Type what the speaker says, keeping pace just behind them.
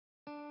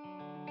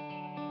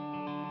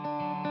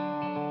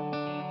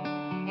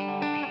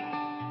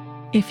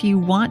If you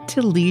want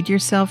to lead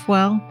yourself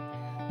well,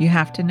 you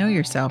have to know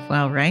yourself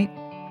well, right?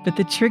 But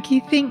the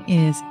tricky thing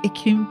is, it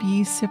can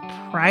be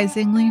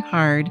surprisingly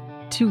hard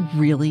to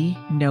really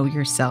know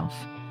yourself.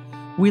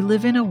 We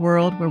live in a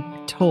world where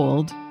we're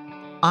told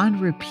on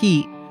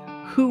repeat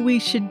who we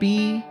should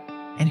be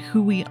and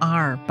who we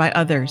are by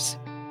others.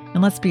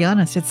 And let's be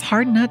honest, it's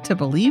hard not to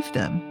believe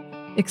them,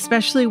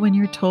 especially when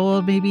you're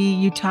told maybe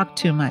you talk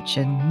too much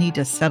and need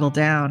to settle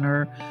down,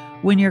 or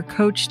when you're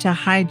coached to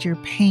hide your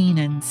pain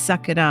and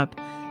suck it up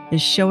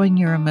is showing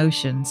your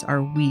emotions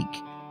are weak,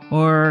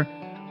 or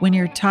when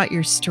you're taught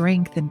your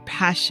strength and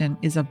passion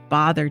is a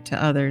bother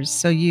to others,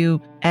 so you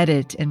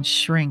edit and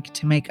shrink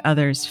to make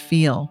others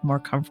feel more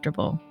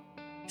comfortable.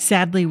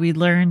 Sadly, we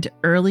learned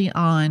early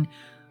on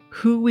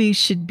who we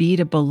should be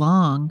to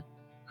belong,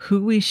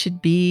 who we should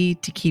be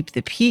to keep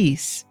the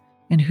peace,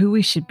 and who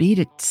we should be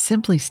to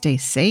simply stay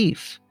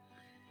safe.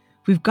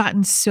 We've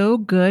gotten so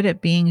good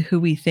at being who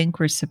we think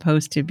we're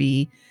supposed to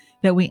be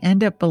that we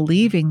end up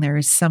believing there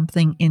is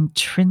something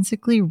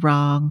intrinsically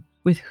wrong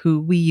with who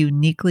we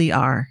uniquely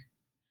are.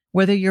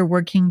 Whether you're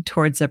working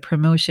towards a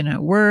promotion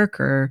at work,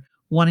 or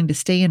wanting to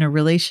stay in a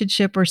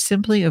relationship, or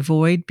simply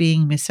avoid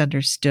being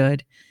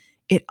misunderstood,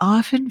 it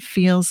often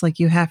feels like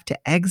you have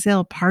to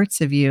exile parts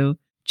of you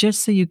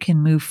just so you can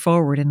move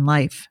forward in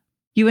life.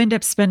 You end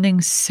up spending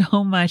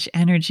so much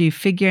energy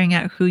figuring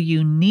out who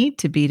you need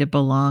to be to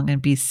belong and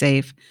be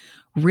safe.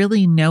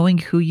 Really knowing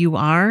who you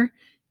are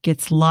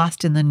gets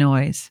lost in the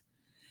noise.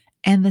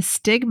 And the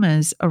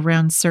stigmas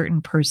around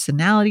certain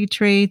personality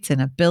traits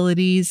and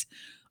abilities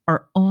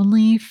are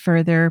only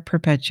further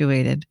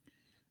perpetuated,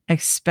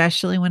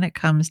 especially when it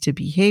comes to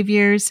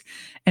behaviors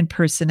and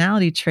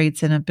personality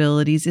traits and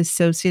abilities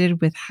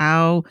associated with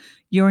how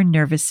your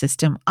nervous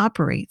system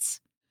operates.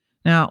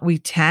 Now, we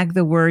tag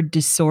the word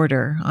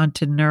disorder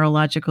onto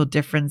neurological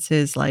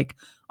differences like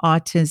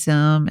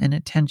autism and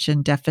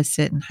attention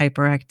deficit and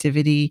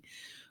hyperactivity,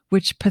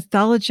 which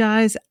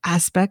pathologize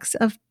aspects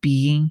of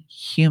being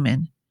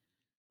human.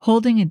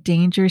 Holding a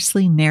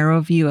dangerously narrow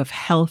view of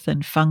health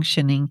and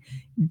functioning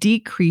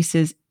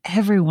decreases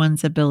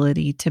everyone's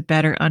ability to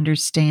better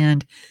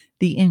understand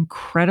the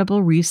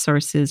incredible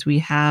resources we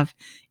have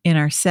in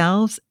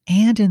ourselves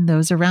and in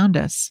those around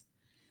us.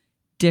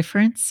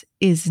 Difference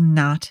is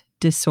not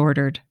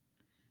disordered.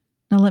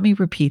 Now, let me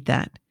repeat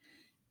that.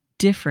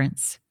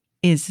 Difference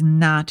is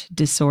not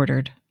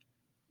disordered.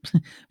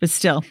 But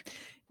still,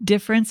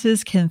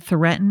 differences can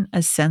threaten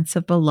a sense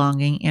of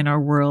belonging in our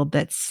world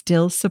that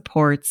still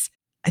supports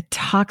a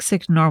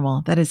toxic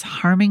normal that is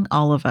harming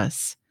all of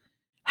us.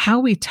 How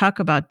we talk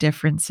about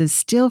differences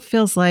still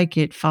feels like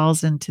it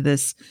falls into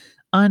this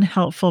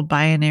unhelpful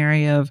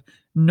binary of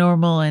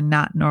normal and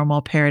not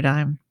normal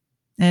paradigm.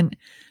 And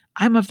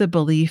I'm of the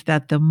belief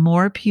that the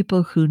more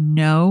people who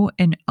know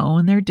and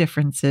own their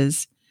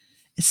differences,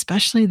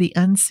 especially the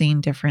unseen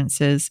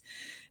differences,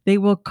 they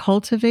will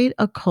cultivate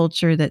a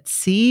culture that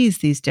sees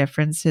these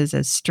differences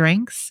as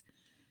strengths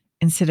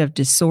instead of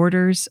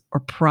disorders or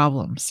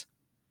problems.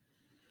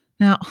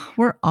 Now,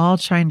 we're all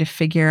trying to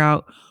figure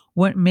out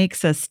what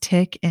makes us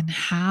tick and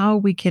how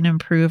we can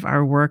improve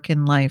our work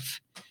and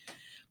life.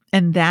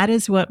 And that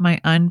is what my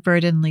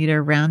Unburdened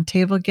Leader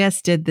Roundtable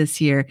guests did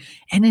this year.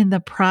 And in the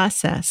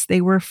process,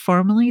 they were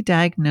formally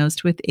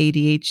diagnosed with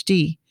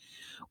ADHD,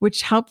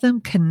 which helped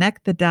them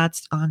connect the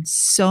dots on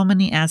so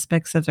many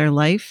aspects of their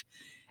life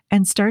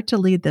and start to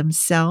lead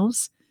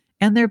themselves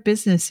and their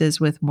businesses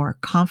with more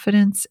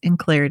confidence and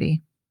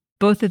clarity.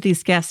 Both of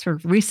these guests were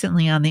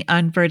recently on the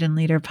Unburdened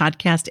Leader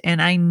podcast,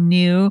 and I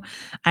knew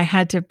I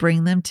had to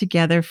bring them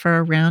together for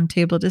a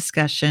roundtable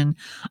discussion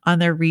on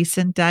their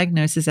recent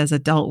diagnosis as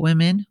adult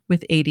women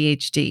with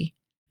ADHD.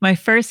 My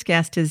first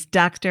guest is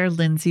Dr.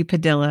 Lindsay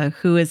Padilla,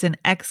 who is an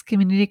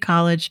ex-community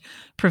college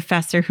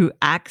professor who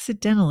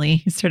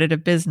accidentally started a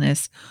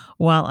business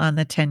while on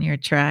the tenure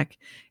track.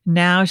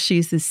 Now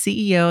she's the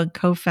CEO and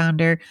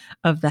co-founder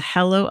of the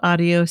Hello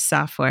Audio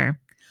software.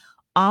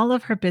 All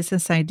of her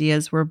business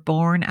ideas were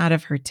born out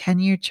of her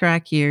tenure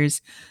track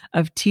years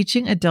of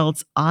teaching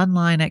adults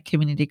online at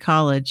community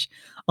college,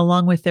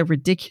 along with the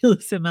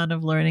ridiculous amount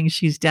of learning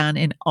she's done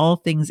in all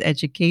things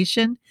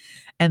education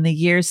and the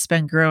years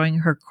spent growing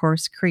her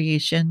course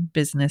creation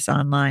business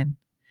online.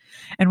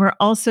 And we're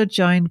also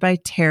joined by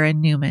Tara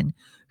Newman,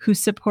 who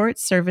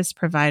supports service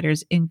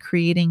providers in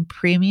creating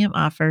premium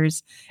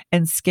offers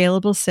and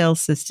scalable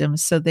sales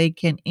systems so they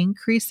can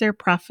increase their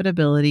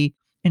profitability.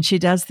 And she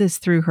does this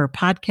through her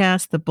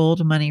podcast, The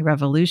Bold Money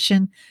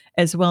Revolution,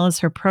 as well as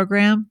her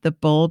program, The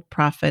Bold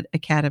Profit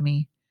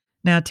Academy.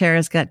 Now,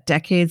 Tara's got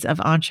decades of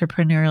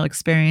entrepreneurial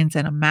experience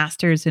and a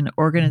master's in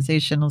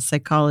organizational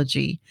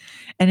psychology,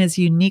 and is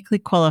uniquely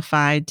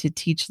qualified to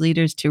teach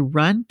leaders to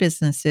run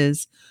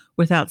businesses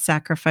without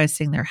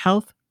sacrificing their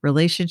health,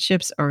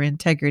 relationships, or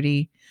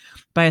integrity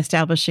by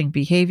establishing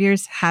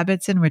behaviors,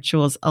 habits, and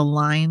rituals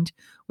aligned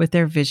with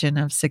their vision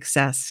of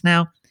success.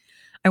 Now,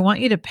 I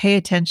want you to pay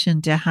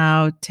attention to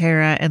how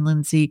Tara and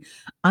Lindsay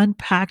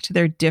unpacked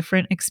their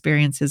different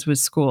experiences with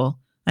school.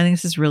 I think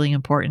this is really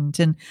important.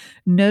 And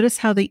notice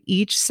how they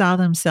each saw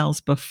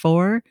themselves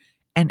before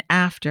and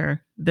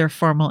after their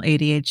formal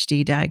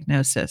ADHD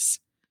diagnosis.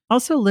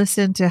 Also,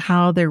 listen to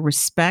how their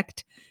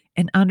respect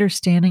and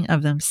understanding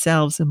of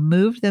themselves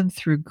moved them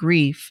through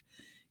grief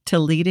to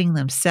leading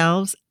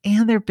themselves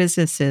and their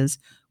businesses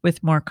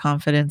with more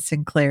confidence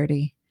and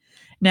clarity.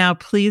 Now,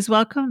 please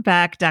welcome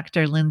back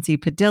Dr. Lindsay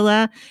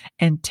Padilla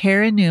and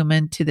Tara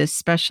Newman to this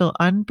special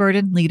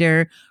Unburdened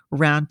Leader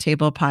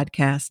Roundtable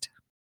podcast.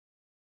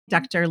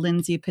 Dr.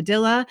 Lindsay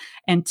Padilla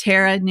and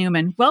Tara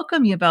Newman,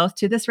 welcome you both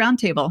to this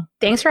roundtable.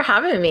 Thanks for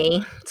having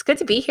me. It's good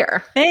to be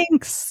here.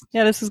 Thanks.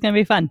 Yeah, this is going to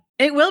be fun.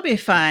 It will be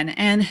fun.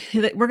 And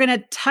we're going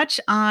to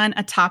touch on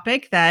a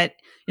topic that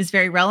is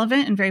very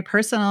relevant and very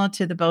personal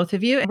to the both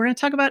of you. And we're going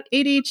to talk about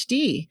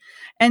ADHD.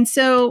 And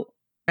so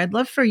I'd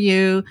love for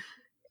you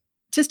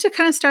just to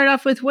kind of start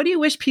off with, what do you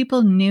wish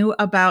people knew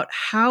about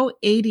how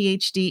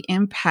ADHD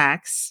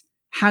impacts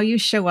how you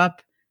show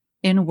up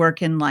in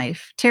work and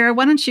life? Tara,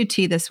 why don't you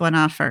tee this one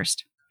off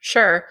first?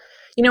 Sure.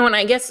 When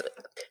I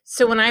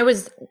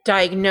was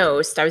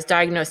diagnosed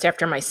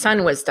after my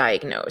son was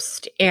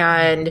diagnosed.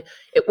 And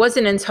it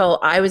wasn't until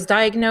I was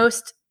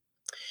diagnosed,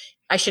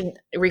 I should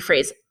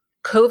rephrase,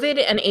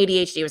 COVID and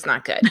ADHD was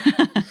not good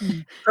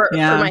for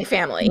my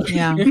family.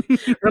 Yeah.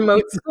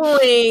 Remote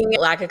schooling,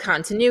 lack of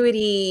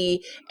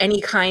continuity,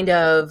 any kind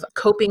of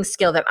coping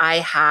skill that I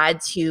had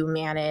to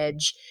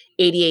manage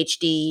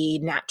ADHD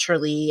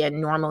naturally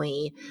and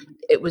normally,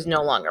 it was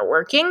no longer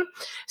working.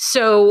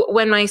 So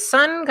when my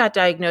son got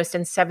diagnosed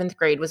in 7th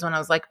grade was when I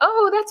was like,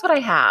 oh, that's what I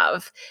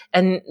have.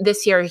 And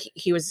this year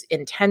he was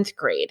in 10th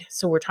grade.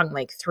 So we're talking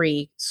like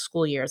 3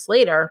 school years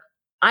later.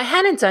 I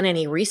hadn't done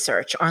any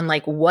research on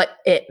like what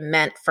it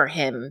meant for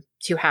him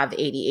to have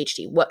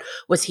ADHD. What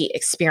was he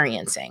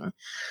experiencing?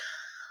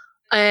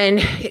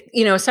 And,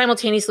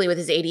 simultaneously with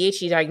his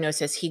ADHD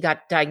diagnosis, he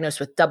got diagnosed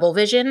with double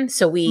vision.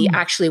 So we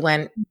actually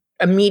went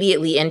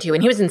immediately into,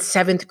 and he was in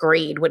 7th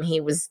grade when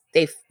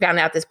they found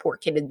out this poor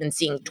kid had been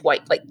seeing twice,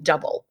 like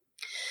double,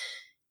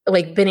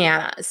 like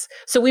bananas.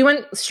 So we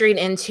went straight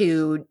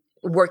into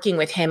working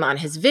with him on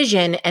his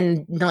vision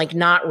and like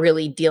not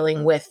really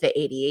dealing with the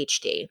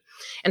ADHD.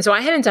 And so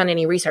I hadn't done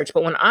any research,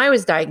 but when I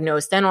was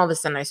diagnosed, then all of a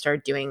sudden I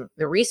started doing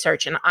the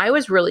research, and I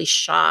was really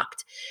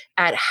shocked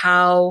at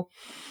how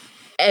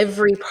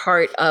every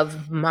part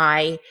of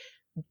my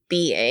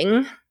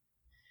being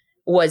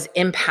was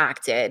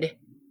impacted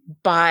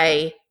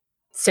by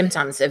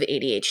symptoms of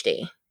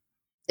ADHD.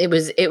 It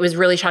was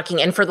really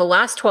shocking. And for the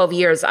last 12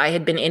 years, I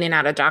had been in and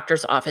out of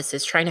doctors'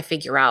 offices trying to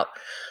figure out,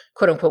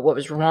 quote unquote, what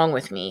was wrong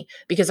with me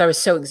because I was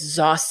so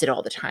exhausted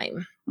all the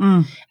time.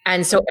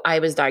 And so I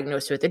was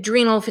diagnosed with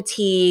adrenal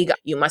fatigue.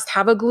 You must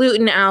have a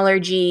gluten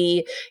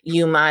allergy.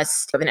 You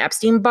must have an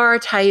Epstein-Barr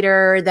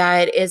titer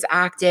that is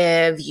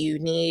active. We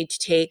need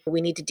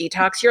to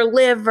detox your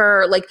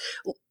liver, like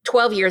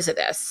 12 years of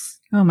this.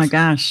 Oh my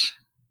gosh.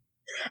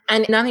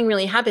 And nothing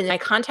really happened. I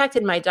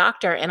contacted my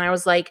doctor and I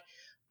was like,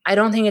 I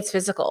don't think it's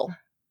physical.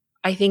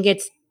 I think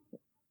it's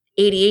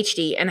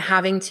ADHD and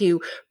having to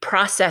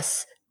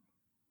process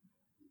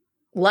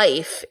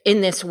life in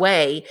this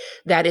way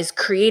that is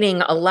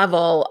creating a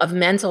level of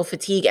mental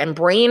fatigue and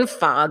brain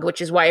fog,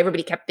 which is why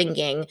everybody kept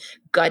thinking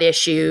gut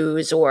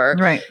issues or,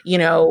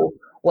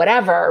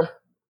 whatever.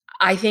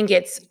 I think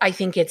it's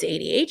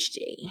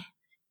ADHD.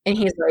 And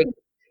he's like,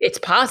 it's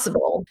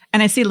possible.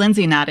 And I see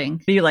Lindsay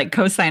nodding. Are you like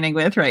co-signing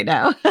with right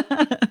now?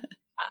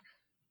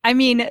 I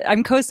mean,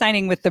 I'm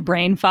co-signing with the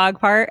brain fog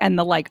part and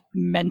the like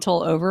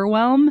mental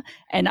overwhelm.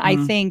 And I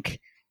think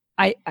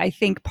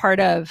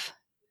part of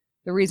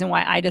the reason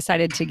why I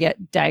decided to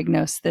get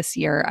diagnosed this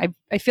year,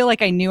 I feel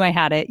like I knew I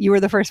had it. You were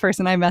the first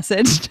person I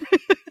messaged.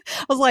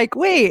 I was like,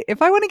 wait,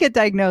 if I want to get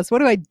diagnosed, what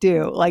do I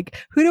do? Like,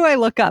 who do I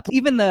look up?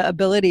 Even the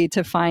ability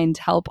to find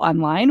help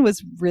online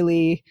was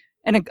really,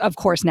 and of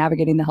course,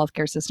 navigating the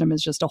healthcare system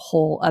is just a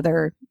whole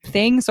other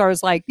thing. So I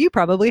was like, you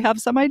probably have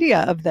some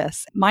idea of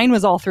this. Mine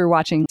was all through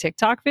watching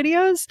TikTok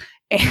videos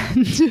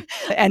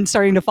and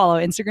starting to follow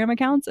Instagram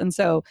accounts. And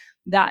so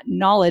that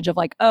knowledge of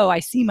like, oh, I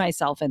see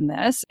myself in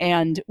this.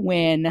 And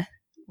when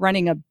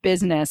running a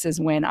business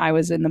is when I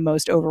was in the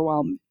most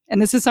overwhelmed.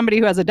 And this is somebody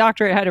who has a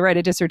doctorate, had to write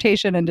a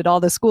dissertation and did all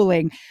the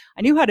schooling.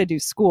 I knew how to do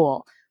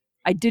school.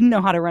 I didn't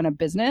know how to run a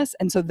business.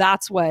 And so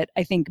that's what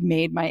I think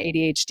made my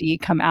ADHD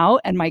come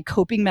out. And my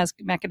coping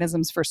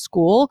mechanisms for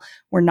school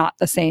were not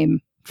the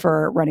same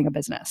for running a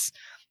business.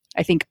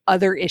 I think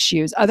other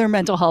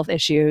mental health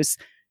issues,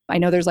 I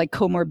know there's like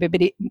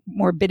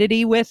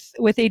morbidity with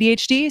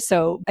ADHD.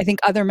 So I think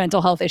other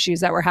mental health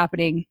issues that were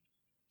happening,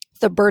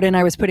 the burden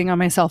I was putting on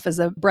myself as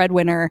a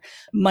breadwinner,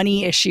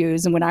 money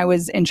issues. And when I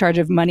was in charge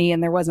of money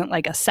and there wasn't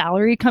like a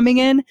salary coming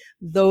in,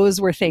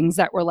 those were things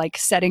that were like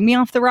setting me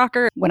off the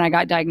rocker. When I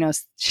got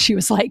diagnosed, she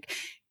was like,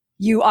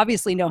 you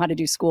obviously know how to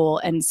do school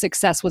and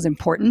success was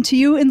important to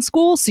you in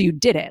school. So you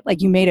did it,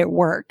 like you made it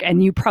work.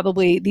 And you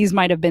probably, these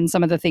might've been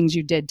some of the things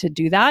you did to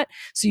do that.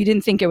 So you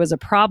didn't think it was a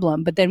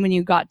problem. But then when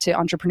you got to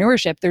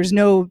entrepreneurship, there's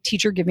no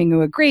teacher giving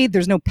you a grade.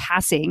 There's no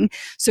passing.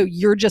 So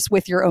you're just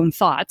with your own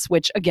thoughts,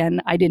 which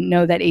again, I didn't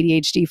know that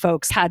ADHD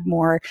folks had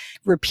more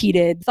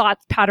repeated thought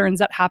patterns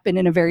that happen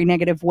in a very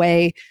negative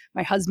way.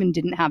 My husband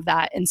didn't have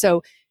that. And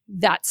so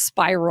that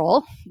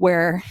spiral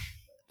where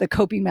the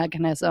coping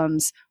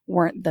mechanisms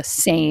weren't the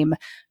same,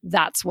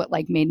 that's what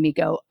like made me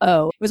go,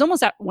 oh, it was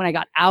almost when I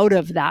got out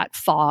of that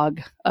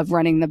fog of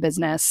running the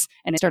business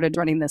and I started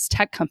running this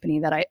tech company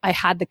that I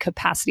had the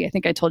capacity. I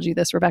think I told you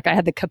this, Rebecca, I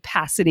had the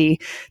capacity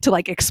to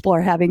like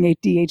explore having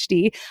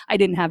ADHD. I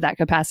didn't have that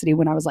capacity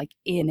when I was like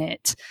in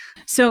it.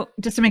 So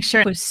just to make sure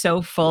it was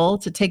so full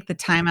to take the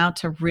time out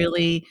to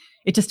really,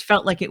 it just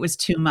felt like it was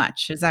too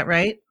much. Is that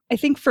right? I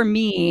think for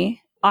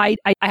me, I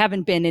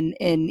haven't been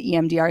in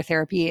EMDR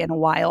therapy in a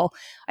while.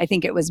 I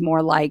think it was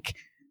more like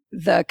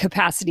the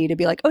capacity to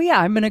be like, oh yeah,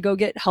 I'm going to go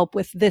get help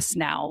with this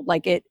now.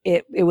 Like it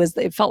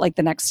felt like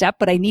the next step,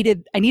 but I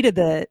needed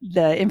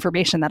the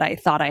information that I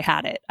thought I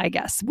had it, I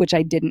guess, which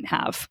I didn't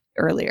have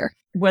earlier.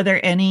 Were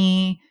there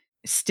any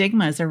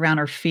stigmas around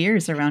or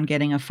fears around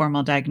getting a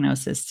formal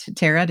diagnosis?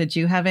 Tara, did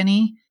you have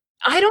any?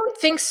 I don't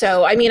think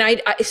so. I mean,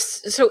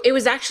 so it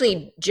was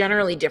actually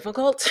generally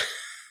difficult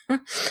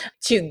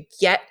to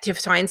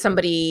find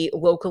somebody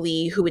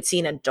locally who would see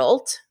an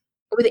adult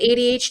with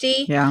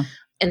ADHD. Yeah.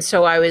 And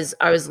so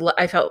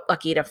I felt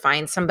lucky to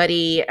find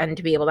somebody and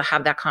to be able to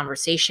have that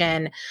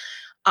conversation.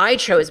 I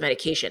chose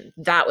medication.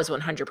 That was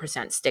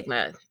 100%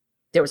 stigma.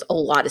 There was a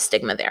lot of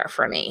stigma there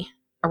for me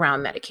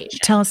around medication.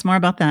 Tell us more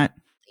about that.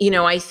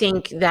 I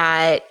think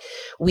that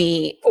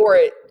the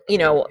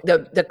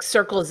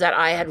circles that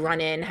I had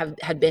run in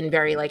had been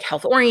very like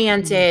health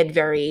oriented,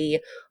 very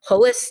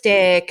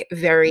holistic,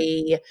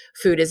 very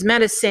food as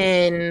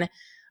medicine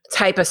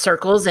type of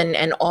circles,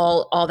 and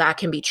all that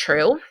can be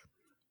true.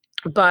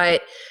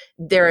 But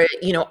there,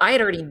 I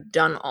had already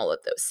done all of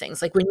those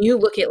things. Like when you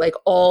look at like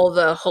all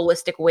the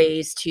holistic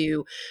ways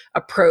to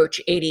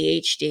approach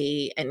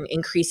ADHD and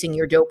increasing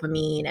your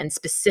dopamine and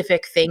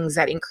specific things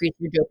that increase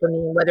your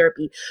dopamine, whether it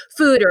be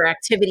food or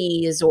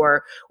activities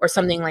or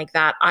something like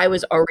that, I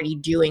was already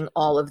doing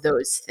all of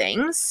those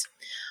things.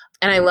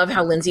 And I love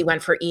how Lindsay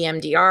went for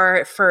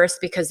EMDR at first,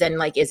 because then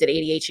like, is it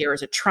ADHD or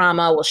is it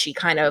trauma? Well, she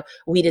kind of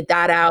weeded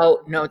that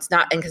out. No, it's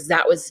not. And because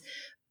that was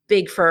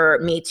big for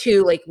me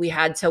too. Like we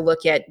had to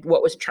look at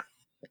what was,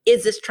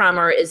 is this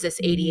trauma or is this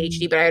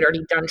ADHD? But I had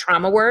already done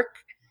trauma work.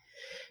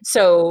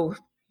 So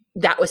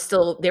there was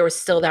still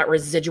that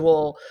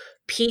residual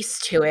piece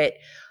to it.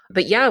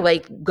 But yeah,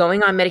 like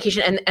going on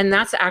medication. And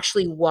that's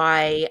actually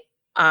why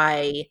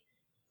I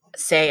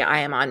say I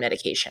am on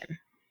medication,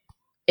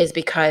 is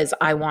because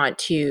I want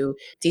to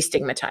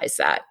destigmatize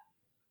that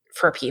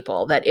for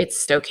people, that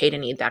it's okay to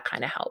need that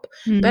kind of help.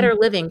 Better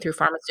living through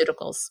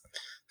pharmaceuticals.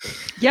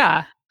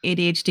 Yeah.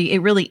 ADHD, it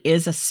really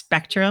is a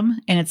spectrum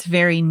and it's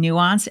very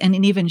nuanced, and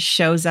it even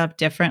shows up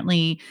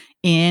differently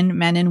in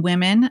men and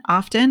women.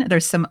 Often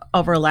there's some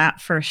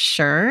overlap for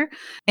sure.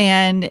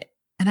 And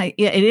it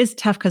is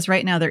tough because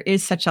right now there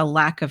is such a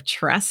lack of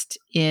trust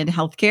in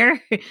healthcare,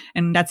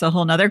 and that's a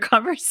whole nother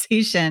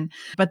conversation.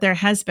 But there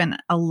has been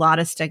a lot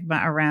of stigma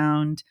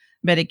around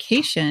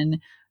medication.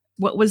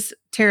 What was,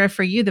 Tara,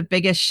 for you, the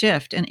biggest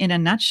shift? And in a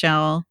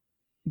nutshell,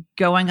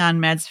 going on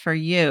meds for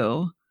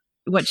you?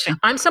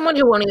 I'm someone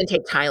who won't even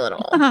take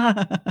Tylenol.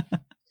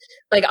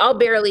 Like I'll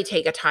barely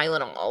take a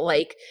Tylenol,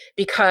 like,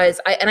 because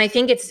I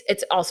think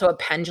it's also a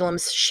pendulum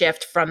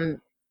shift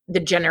from the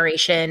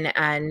generation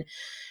and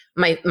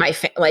my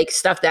like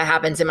stuff that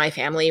happens in my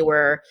family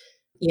where,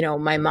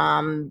 my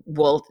mom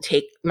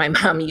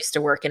used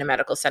to work in a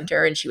medical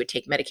center and she would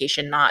take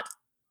medication not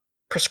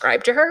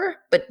prescribed to her,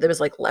 but there was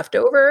like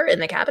leftover in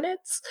the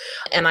cabinets.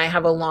 And I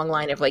have a long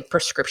line of like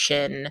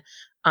prescription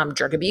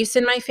drug abuse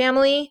in my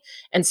family.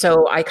 And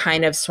so I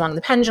kind of swung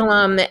the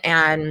pendulum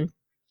and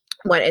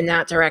went in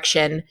that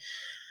direction.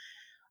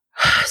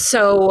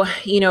 So,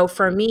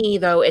 for me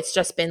though, it's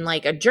just been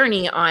like a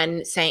journey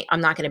on saying,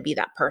 I'm not going to be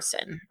that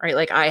person, right?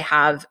 Like I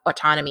have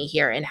autonomy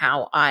here in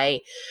how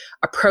I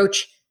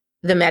approach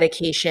the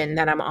medication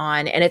that I'm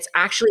on. And it's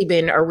actually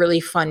been a really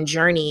fun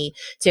journey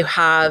to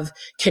have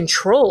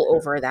control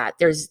over that.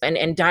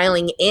 And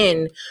dialing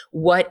in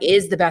what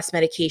is the best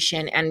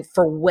medication and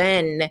for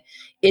when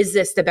is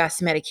this the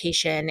best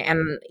medication?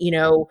 And,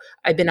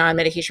 I've been on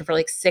medication for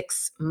like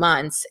 6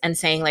 months and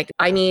saying like,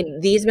 I need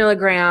these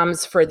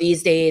milligrams for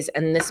these days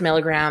and this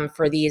milligram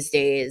for these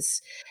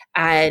days.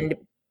 And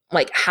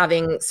like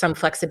having some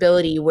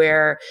flexibility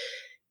where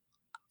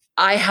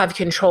I have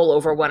control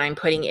over what I'm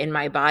putting in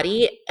my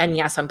body. And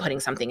yes, I'm putting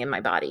something in my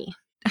body.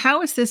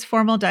 How has this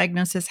formal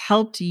diagnosis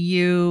helped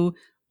you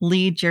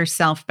lead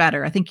yourself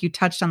better? I think you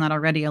touched on that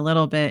already a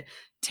little bit.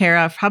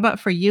 Tara, how about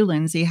for you,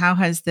 Lindsay? How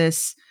has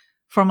this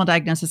formal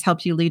diagnosis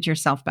helped you lead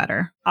yourself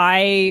better?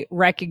 I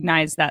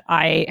recognized that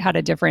I had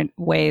a different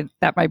way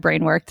that my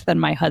brain worked than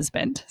my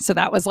husband. So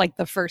that was like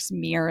the first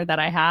mirror that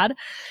I had.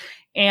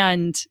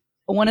 And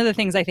one of the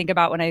things I think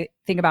about when I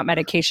think about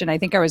medication, I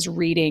think I was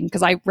reading,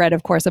 because I read,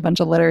 of course, a bunch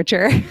of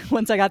literature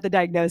once I got the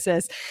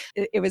diagnosis.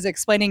 It was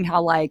explaining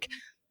how, like,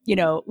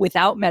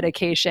 without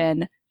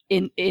medication,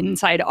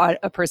 inside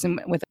a person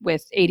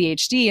with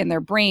ADHD in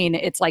their brain,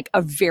 it's like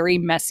a very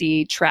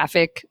messy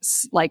traffic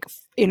like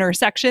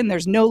intersection.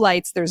 There's no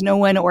lights, there's no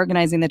one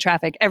organizing the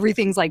traffic.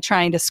 Everything's like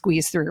trying to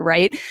squeeze through,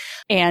 right?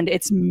 And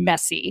it's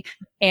messy.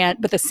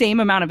 But the same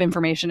amount of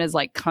information is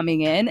like coming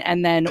in.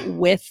 And then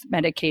with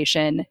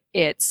medication,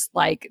 it's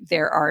like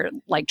there are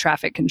like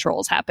traffic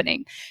controls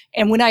happening.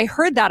 And when I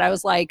heard that, I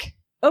was like,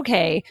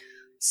 okay,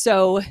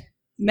 so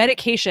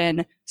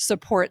medication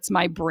supports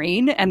my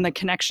brain and the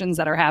connections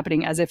that are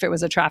happening as if it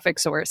was a traffic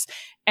source,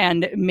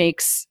 and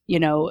makes,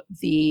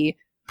 the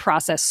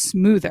process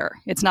smoother.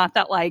 It's not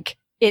that like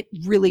it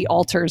really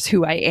alters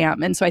who I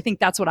am. And so I think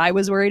that's what I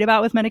was worried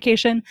about with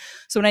medication.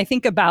 So when I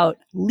think about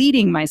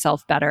leading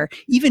myself better,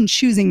 even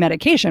choosing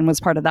medication was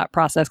part of that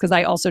process, because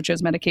I also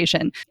chose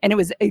medication. And it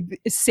was a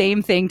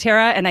same thing,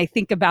 Tara. And I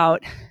think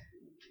about,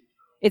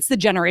 it's the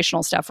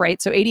generational stuff,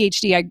 right? So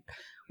ADHD,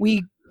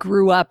 we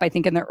grew up, I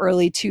think, in the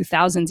early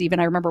 2000s. Even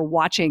I remember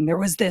watching, there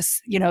was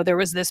this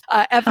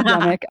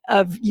epidemic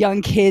of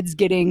young kids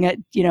getting,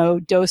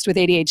 dosed with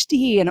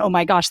ADHD. And oh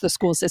my gosh, the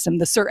school system,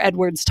 the Sir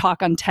Edwards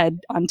talk on TED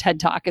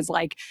Talk is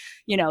like,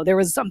 there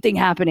was something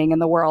happening in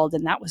the world,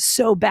 and that was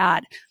so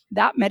bad.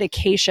 That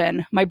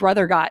medication, my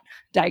brother got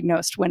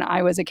diagnosed when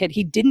I was a kid.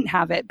 He didn't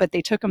have it, but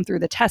they took him through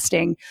the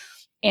testing,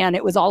 and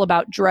it was all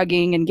about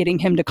drugging and getting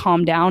him to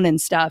calm down and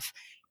stuff.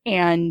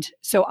 And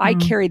so I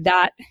carried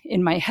that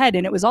in my head,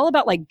 and it was all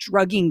about like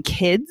drugging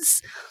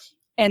kids.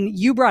 And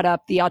you brought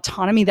up the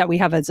autonomy that we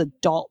have as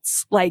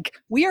adults. Like,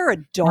 we are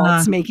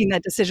adults making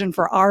that decision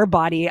for our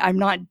body. I'm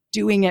not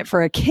doing it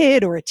for a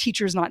kid, or a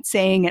teacher's not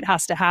saying it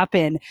has to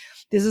happen.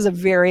 This is a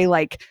very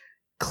like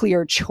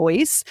clear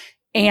choice,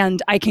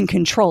 and I can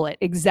control it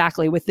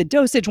exactly with the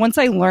dosage. Once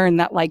I learned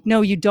that, like,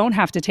 no, you don't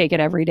have to take it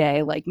every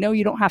day. Like, no,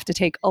 you don't have to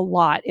take a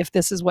lot if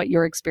this is what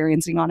you're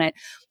experiencing on it.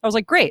 I was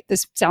like, great,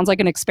 this sounds like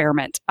an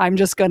experiment. I'm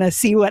just going to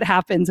see what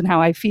happens and how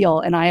I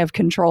feel. And I have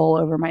control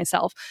over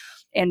myself.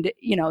 And,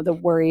 the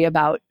worry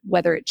about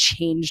whether it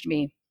changed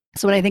me.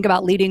 So when I think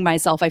about leading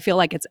myself, I feel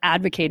like it's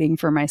advocating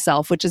for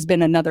myself, which has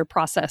been another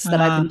process that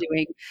I've been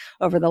doing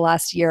over the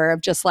last year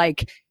of just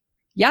like,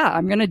 yeah,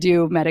 I'm going to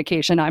do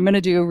medication. I'm going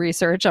to do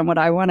research on what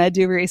I want to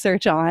do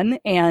research on.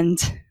 And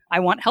I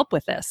want help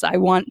with this. I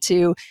want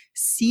to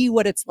see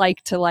what it's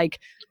like to like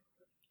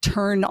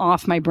turn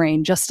off my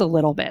brain just a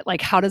little bit.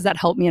 Like, how does that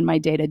help me in my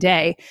day to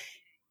day?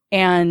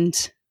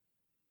 And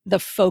the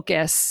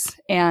focus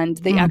and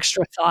the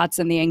extra thoughts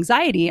and the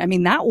anxiety, I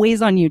mean, that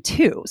weighs on you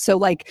too. So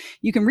like,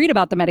 you can read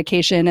about the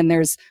medication, and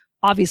there's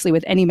obviously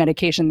with any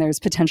medication, there's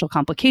potential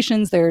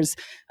complications, there's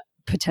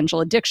potential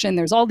addiction,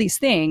 there's all these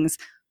things.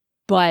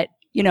 But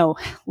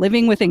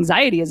living with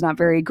anxiety is not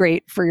very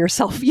great for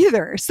yourself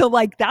either. So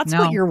like, that's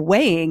what you're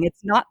weighing.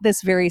 It's not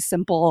this very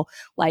simple,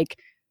 like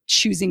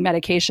choosing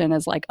medication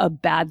as like a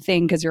bad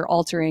thing because you're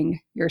altering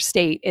your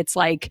state. It's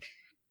like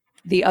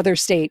the other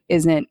state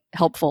isn't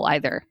helpful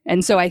either.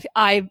 And so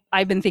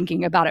I've been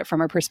thinking about it from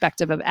a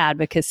perspective of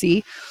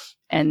advocacy,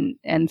 and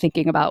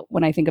thinking about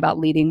when I think about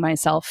leading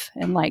myself,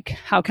 and like,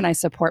 how can I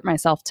support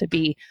myself to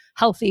be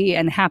healthy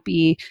and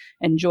happy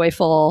and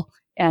joyful,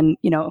 and,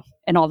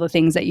 and all the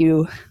things that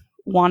you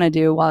want to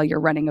do while you're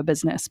running a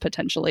business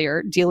potentially,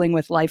 or dealing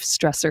with life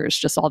stressors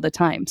just all the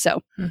time.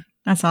 So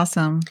that's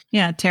awesome.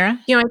 Yeah. Tara?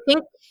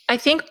 I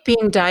think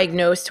being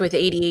diagnosed with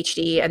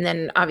ADHD, and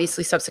then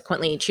obviously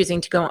subsequently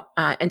choosing to go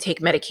and take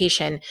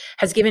medication,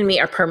 has given me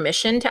a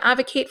permission to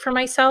advocate for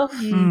myself.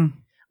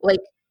 Like,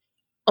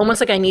 almost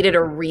like I needed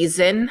a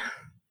reason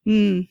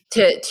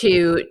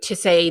to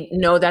say,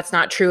 no, that's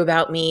not true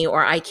about me,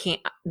 or I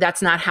can't,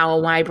 that's not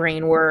how my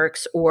brain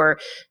works, or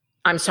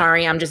I'm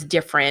sorry, I'm just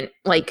different.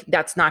 Like,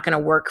 that's not going to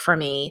work for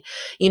me,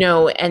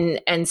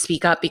 and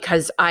speak up,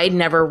 because I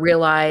never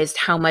realized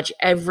how much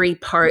every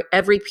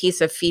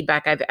piece of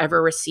feedback I've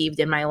ever received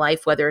in my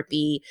life, whether it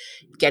be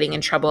getting in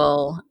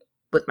trouble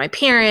with my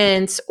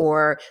parents,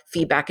 or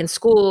feedback in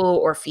school,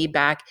 or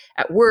feedback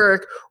at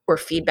work, or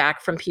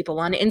feedback from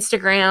people on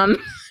Instagram,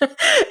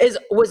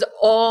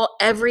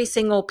 every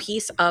single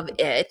piece of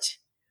it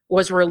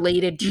was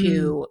related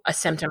to a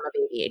symptom of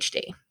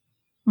ADHD.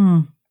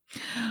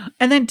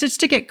 And then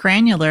just to get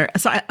granular,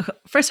 so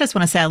first I just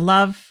want to say I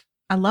love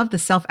the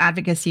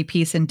self-advocacy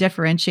piece and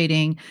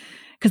differentiating,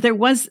 because there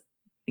was,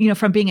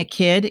 from being a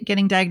kid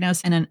getting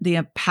diagnosed, and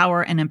the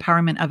power and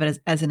empowerment of it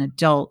as an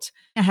adult.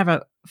 I have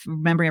a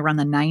memory around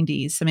the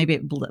 90s, so maybe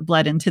it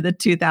bled into the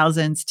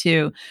 2000s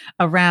too,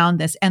 around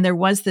this. And there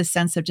was this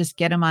sense of just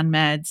get them on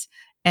meds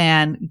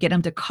and get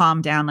them to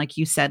calm down, like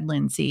you said,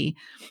 Lindsay.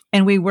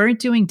 And we weren't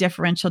doing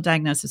differential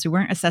diagnosis. We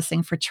weren't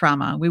assessing for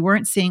trauma. We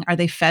weren't seeing, are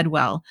they fed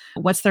well?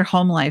 What's their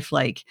home life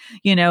like?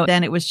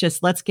 Then it was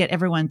just, let's get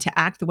everyone to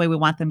act the way we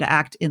want them to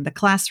act in the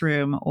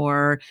classroom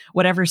or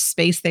whatever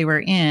space they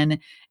were in.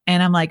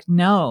 And I'm like,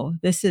 no,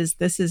 this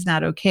is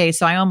not okay.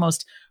 So I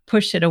almost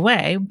pushed it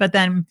away. But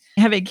then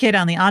have a kid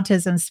on the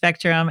autism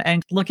spectrum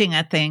and looking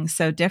at things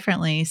so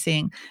differently,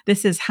 seeing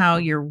this is how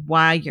you're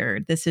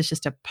wired. This is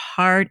just a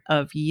part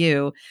of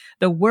you.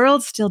 The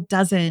world still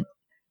doesn't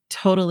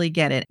totally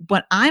get it.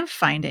 What I'm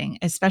finding,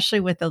 especially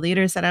with the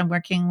leaders that I'm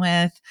working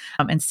with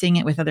and seeing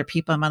it with other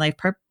people in my life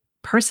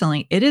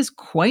personally, it is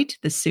quite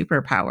the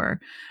superpower.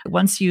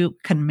 Once you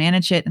can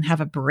manage it and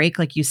have a break,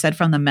 like you said,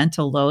 from the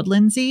mental load,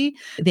 Lindsay,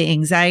 the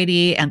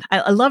anxiety. And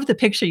I love the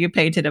picture you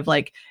painted of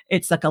like,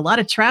 it's like a lot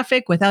of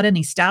traffic without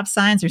any stop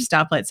signs or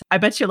stoplights. I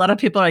bet you a lot of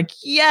people are like,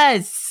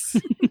 yes,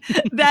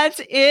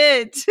 that's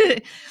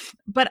it.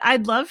 But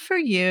I'd love for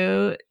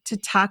you to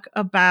talk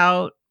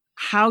about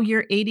how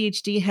your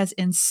ADHD has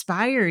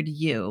inspired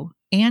you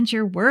and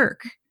your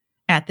work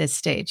at this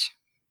stage.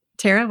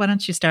 Tara, why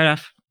don't you start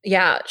off?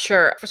 Yeah,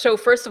 sure. So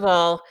first of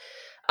all,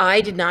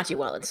 I did not do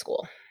well in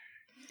school.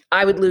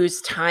 I would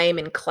lose time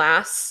in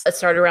class. It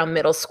started around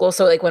middle school.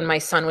 So like when my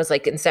son was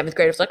like in 7th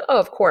grade, I was like, oh,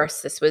 of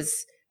course, this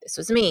was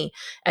me.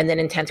 And then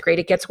in 10th grade,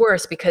 it gets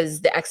worse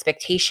because the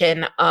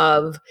expectation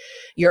of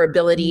your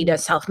ability to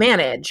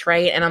self-manage,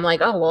 right? And I'm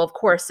like, oh, well, of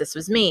course, this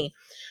was me.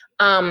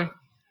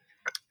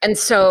 And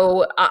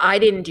so I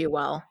didn't do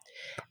well.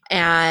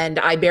 And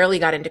I barely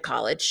got into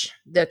college.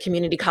 The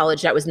community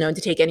college that was known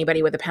to take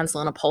anybody with a pencil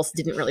and a pulse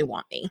didn't really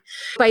want me.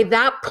 By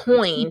that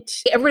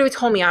point, everybody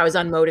told me I was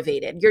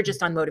unmotivated. You're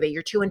just unmotivated.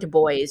 You're too into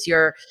boys.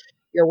 You're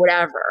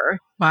whatever.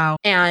 Wow.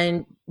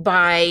 And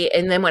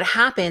then what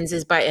happens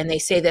is and they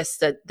say this,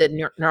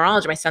 the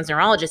neurologist, my son's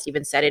neurologist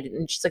even said it.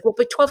 And she's like, well,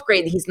 by 12th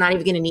grade, he's not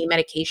even going to need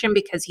medication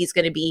because he's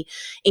going to be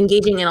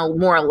engaging in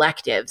more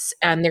electives.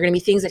 And they're going to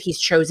be things that he's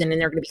chosen and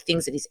they're going to be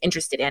things that he's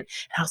interested in. And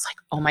I was like,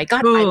 oh my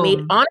God, I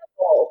made honor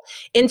roll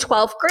in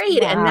 12th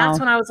grade. Wow. And that's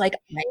when I was like,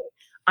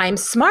 I'm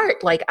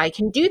smart. Like I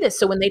can do this.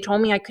 So when they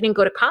told me I couldn't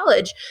go to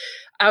college,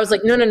 I was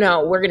like, no,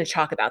 we're going to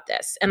talk about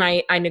this. And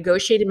I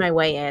negotiated my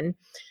way in.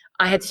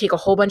 I had to take a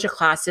whole bunch of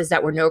classes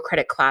that were no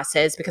credit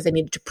classes because I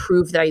needed to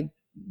prove that I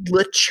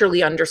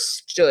literally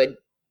understood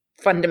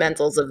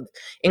fundamentals of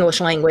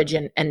English language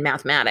and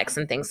mathematics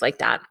and things like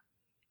that.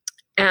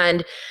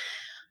 And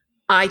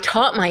I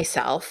taught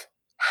myself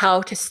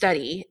how to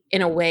study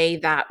in a way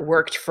that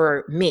worked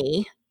for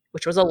me,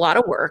 which was a lot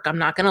of work. I'm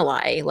not going to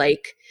lie,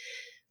 like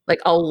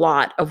a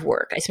lot of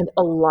work. I spent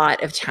a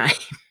lot of time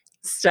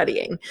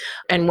studying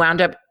and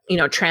wound up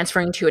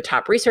transferring to a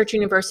top research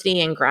university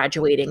and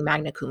graduating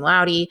magna cum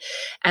laude,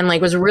 and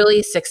was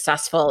really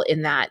successful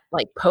in that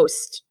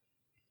post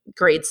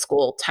grade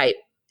school type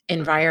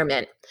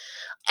environment.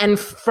 And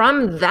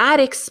from that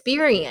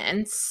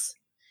experience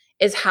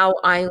is how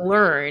I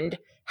learned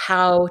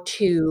how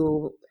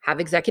to have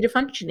executive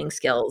functioning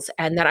skills,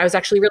 and that I was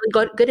actually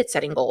really good at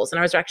setting goals, and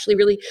I was actually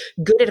really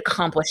good at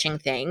accomplishing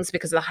things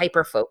because of the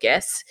hyper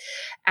focus.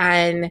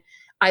 And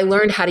I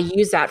learned how to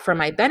use that for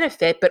my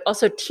benefit, but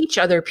also teach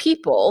other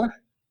people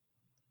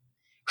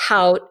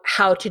how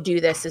to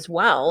do this as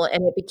well.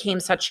 And it became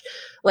such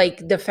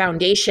the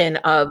foundation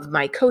of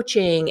my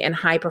coaching and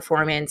high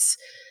performance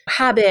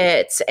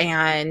habits,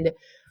 and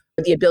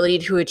the ability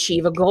to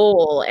achieve a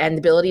goal and the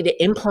ability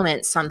to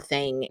implement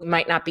something. It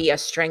might not be a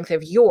strength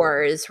of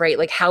yours,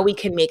 right? How we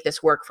can make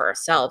this work for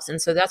ourselves.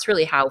 And so that's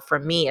really how, for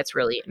me, it's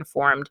really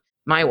informed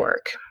my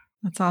work.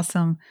 That's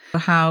awesome.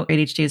 How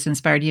ADHD has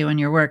inspired you in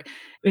your work.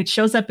 It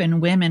shows up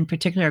in women,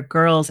 particularly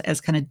girls,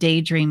 as kind of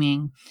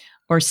daydreaming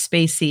or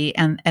spacey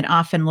and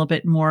often a little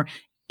bit more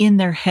in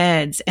their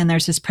heads. And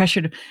there's this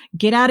pressure to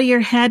get out of your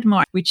head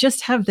more. We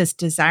just have this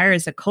desire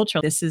as a culture.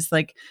 This is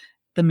like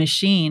the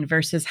machine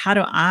versus how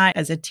do I,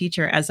 as a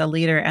teacher, as a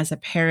leader, as a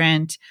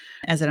parent,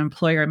 as an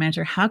employer or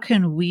manager, how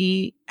can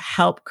we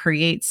help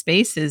create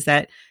spaces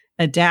that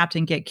adapt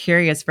and get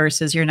curious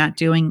versus you're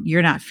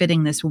not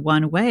fitting this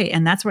one way.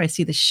 And that's where I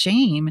see the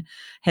shame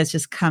has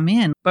just come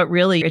in. But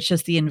really, it's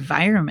just the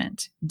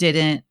environment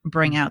didn't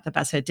bring out the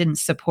best. It didn't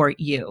support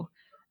you.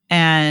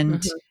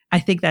 And I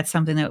think that's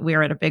something that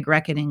we're at a big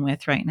reckoning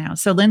with right now.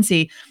 So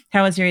Lindsay,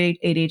 how has your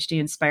ADHD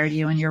inspired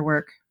you in your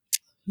work?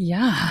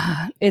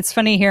 Yeah, it's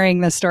funny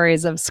hearing the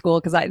stories of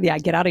school because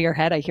get out of your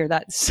head. I hear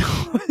that so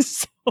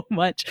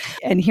much.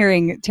 And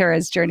hearing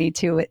Tara's journey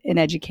too in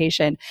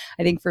education,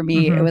 I think for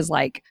me, it was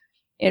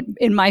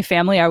in my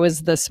family, I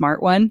was the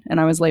smart one and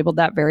I was labeled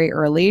that very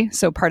early.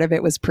 So part of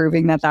it was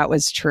proving that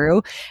was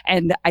true.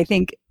 And I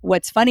think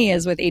what's funny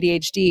is with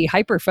ADHD,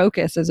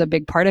 hyperfocus is a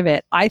big part of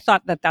it. I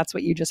thought that that's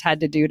what you just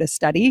had to do to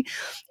study.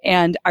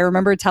 And I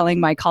remember telling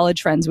my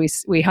college friends,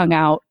 we hung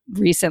out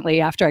recently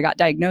after I got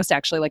diagnosed,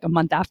 actually a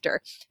month after.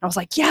 And I was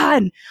like, yeah,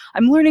 and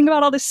I'm learning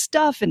about all this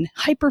stuff and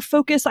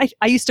hyperfocus.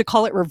 I used to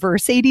call it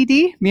reverse ADD.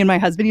 Me and my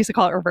husband used to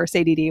call it reverse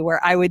ADD,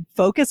 where I would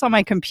focus on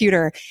my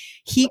computer.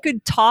 He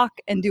could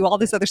talk and do all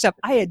this other stuff.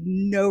 I had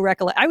no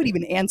recollection. I would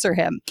even answer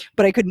him,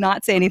 but I could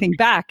not say anything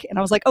back. And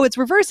I was like, oh, it's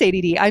reverse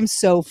ADD. I'm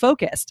so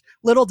focused.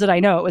 Little did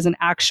I know it was an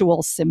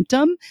actual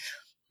symptom.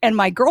 And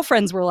my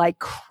girlfriends were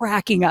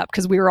cracking up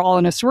because we were all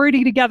in a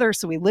sorority together.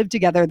 So we lived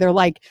together. They're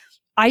like,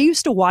 I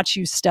used to watch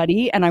you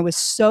study and I was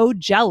so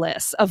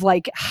jealous of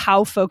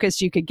how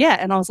focused you could get.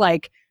 And I was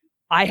like,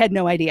 I had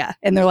no idea.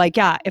 And they're like,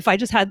 yeah,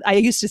 I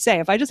used to say,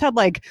 if I just had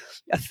like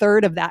a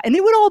third of that, and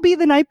it would all be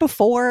the night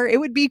before, it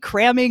would be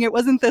cramming. It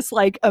wasn't this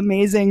like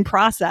amazing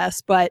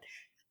process, but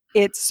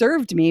it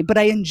served me, but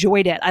I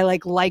enjoyed it. I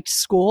liked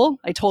school.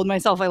 I told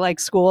myself I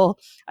liked school.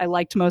 I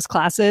liked most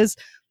classes.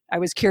 I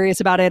was curious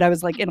about it. I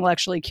was like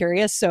intellectually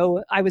curious.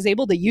 So I was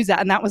able to use that.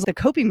 And that was the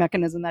coping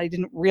mechanism that I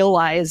didn't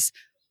realize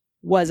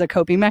was a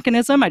coping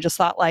mechanism. I just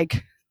thought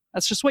like,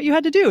 that's just what you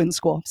had to do in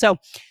school. So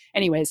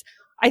anyways,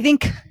 I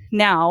think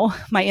now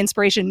my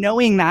inspiration,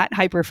 knowing that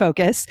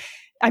hyperfocus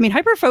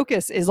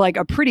is like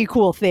a pretty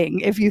cool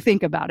thing if you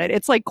think about it.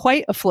 It's like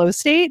quite a flow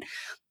state.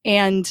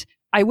 And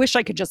I wish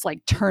I could just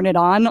like turn it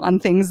on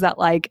things that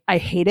like I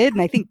hated.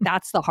 And I think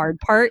that's the hard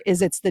part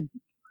is it's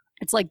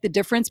like the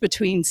difference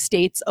between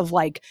states of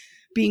like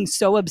being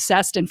so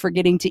obsessed and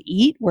forgetting to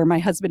eat, where my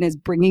husband is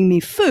bringing me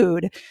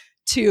food,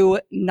 to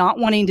not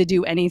wanting to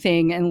do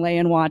anything and lay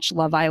and watch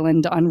Love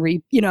Island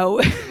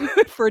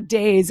for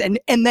days and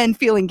then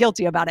feeling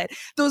guilty about it.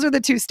 Those are the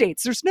two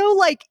states. There's no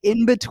like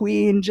in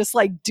between, just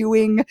like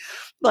doing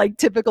like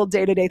typical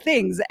day-to-day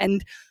things.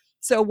 And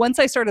so once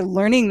I started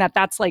learning that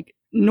that's like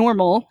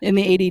normal in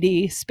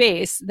the ADD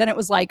space, then it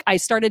was like I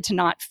started to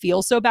not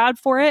feel so bad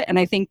for it. And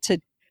I think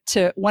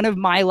to one of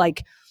my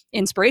like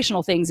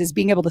inspirational things is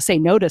being able to say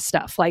no to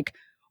stuff like,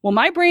 well,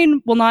 my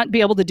brain will not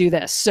be able to do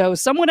this, so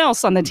someone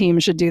else on the team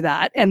should do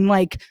that. And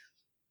like,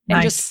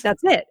 and just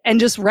that's it. And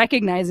just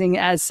recognizing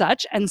as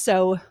such. And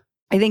so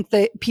I think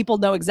that people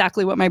know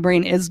exactly what my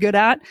brain is good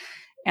at.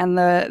 And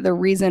the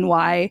reason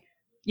why,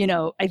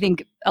 I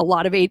think a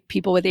lot of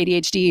people with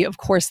ADHD, of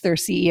course, they're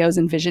CEOs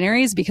and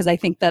visionaries, because I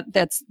think that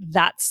that's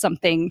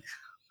something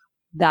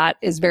that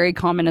is very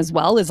common as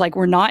well, is like,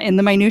 we're not in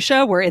the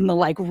minutia, we're in the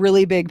like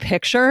really big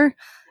picture.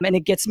 And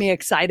it gets me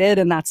excited.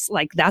 And that's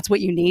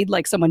what you need,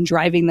 like someone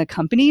driving the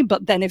company.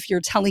 But then if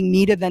you're telling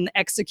me to then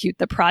execute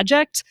the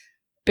project,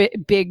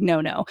 big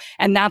no.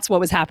 And that's what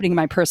was happening in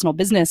my personal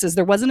business, is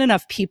there wasn't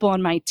enough people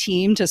on my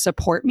team to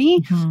support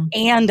me. Mm-hmm.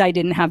 And I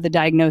didn't have the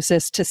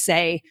diagnosis to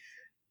say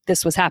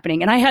this was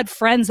happening. And I had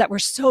friends that were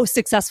so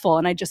successful,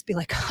 and I'd just be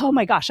like, oh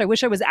my gosh, I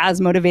wish I was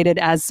as motivated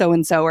as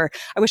so-and-so, or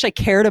I wish I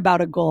cared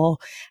about a goal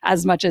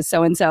as much as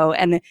so-and-so.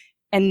 And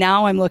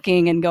now I'm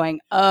looking and going,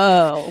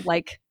 oh,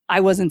 like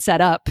I wasn't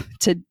set up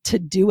to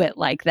do it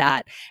like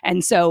that.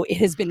 And so it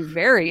has been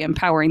very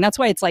empowering. That's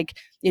why it's like,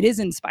 it is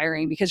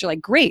inspiring, because you're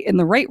like, great, in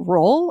the right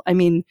role. I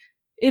mean,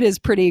 it is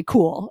pretty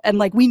cool. And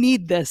like, we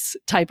need this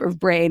type of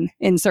brain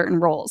in certain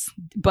roles,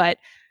 but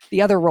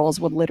the other roles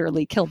would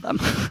literally kill them.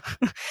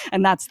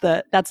 And that's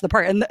the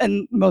part.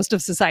 And most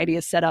of society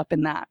is set up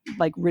in that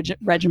like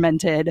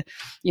regimented,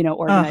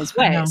 organized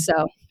way.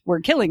 So we're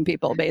killing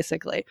people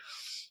basically.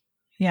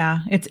 Yeah,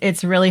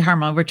 it's really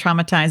harmful. We're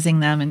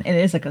traumatizing them, and it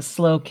is like a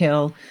slow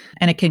kill,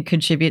 and it can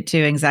contribute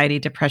to anxiety,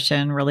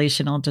 depression,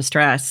 relational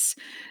distress,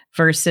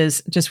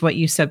 versus just what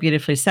you so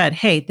beautifully said.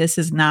 Hey, this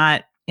is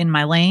not in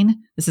my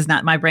lane. This is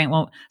not my brain.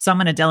 Well, so I'm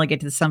going to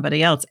delegate to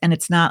somebody else. And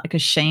it's not like a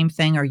shame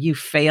thing or you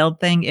failed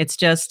thing. It's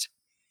just,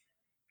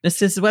 this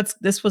was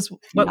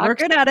what not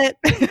works. Good at it.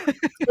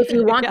 If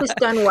you want this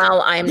done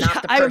well, I am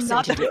not the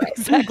person to do it.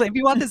 Exactly. If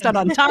you want this done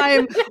on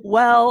time,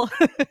 well,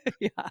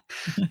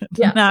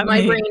 yeah.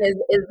 My brain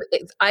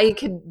is I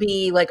could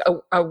be like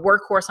a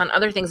workhorse on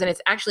other things. And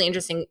it's actually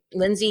interesting.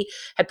 Lindsay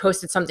had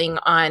posted something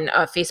on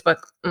Facebook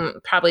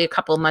probably a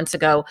couple of months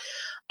ago,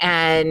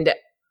 and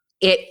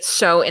it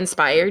so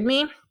inspired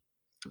me.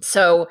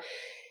 So,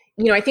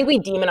 I think we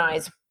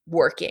demonize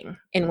working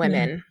in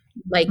women.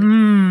 Like,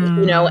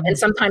 and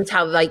sometimes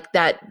how like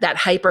that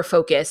hyper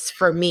focus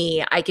for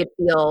me, I could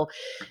feel,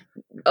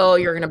 oh,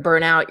 you're going to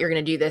burn out. You're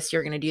going to do this.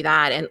 You're going to do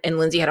that. And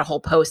Lindsay had a whole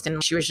post,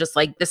 and she was just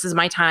like, this is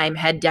my time,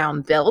 head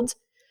down, build.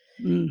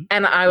 And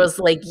I was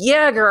like,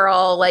 yeah,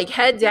 girl, like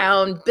head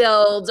down,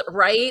 build,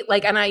 right?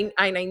 Like, and I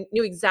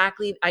knew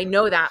exactly, I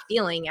know that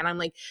feeling. And I'm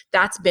like,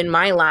 that's been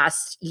my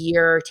last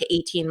year to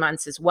 18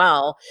 months as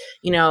well.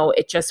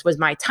 It just was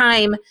my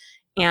time.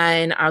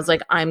 And I was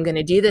like, I'm going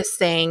to do this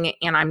thing,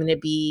 and I'm going to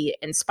be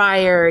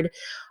inspired.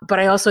 But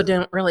I also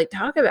didn't really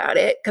talk about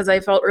it because I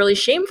felt really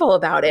shameful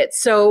about it.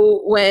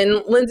 So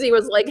when Lindsay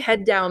was like,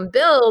 head down,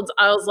 build,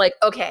 I was like,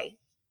 okay,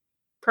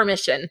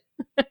 permission.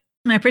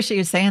 And I appreciate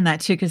you saying that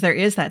too, because there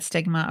is that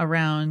stigma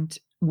around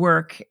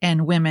work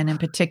and women in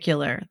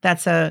particular.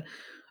 That's a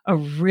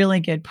really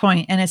good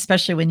point. And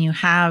especially when you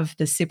have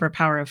the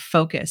superpower of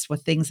focus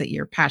with things that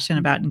you're passionate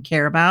about and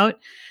care about,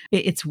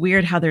 it's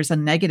weird how there's a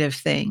negative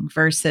thing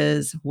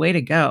versus way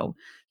to go.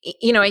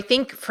 I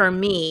think for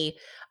me,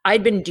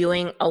 I'd been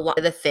doing a lot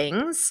of the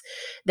things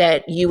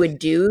that you would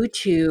do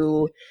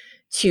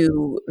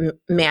to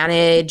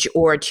manage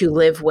or to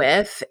live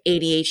with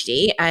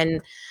ADHD.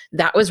 And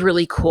that was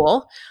really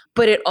cool.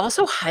 But it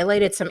also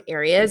highlighted some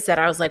areas that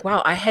I was like,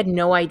 wow, I had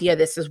no idea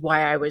this is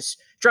why I was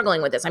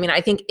struggling with this. I mean,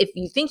 I think if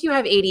you think you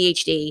have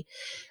ADHD,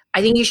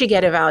 I think you should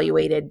get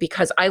evaluated,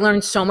 because I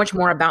learned so much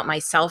more about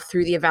myself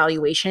through the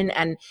evaluation.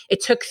 And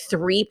it took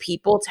 3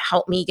 people to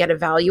help me get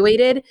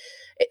evaluated.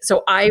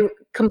 So I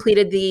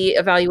completed the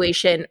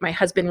evaluation. My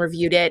husband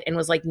reviewed it and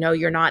was like, no,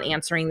 you're not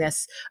answering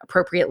this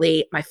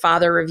appropriately. My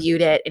father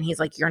reviewed it and he's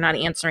like, you're not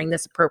answering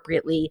this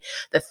appropriately.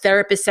 The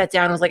therapist sat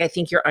down and was like, I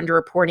think you're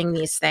underreporting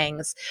these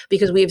things,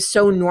 because we have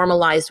so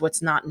normalized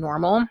what's not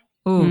normal.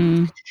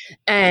 Ooh.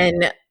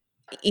 And,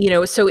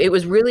 so it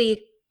was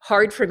really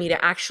hard for me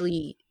to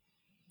actually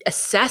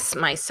assess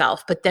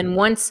myself. But then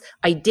once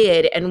I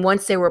did, and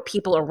once there were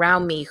people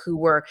around me who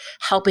were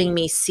helping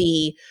me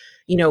see,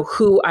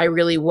 who I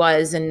really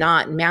was and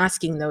not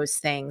masking those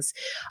things,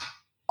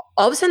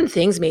 all of a sudden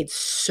things made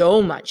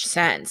so much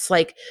sense.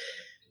 Like,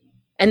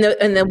 and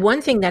the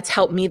one thing that's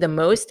helped me the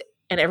most,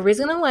 and everybody's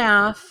going to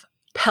laugh,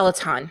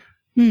 Peloton.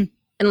 And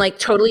like,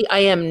 totally, I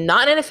am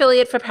not an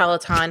affiliate for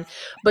Peloton,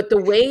 but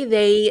the way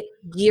they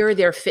gear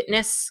their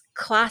fitness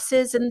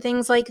classes and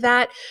things like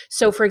that.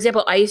 So for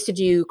example, I used to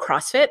do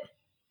CrossFit,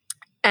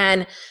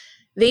 and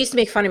they used to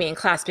make fun of me in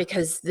class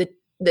because they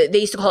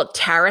used to call it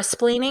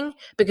Tara-splaining,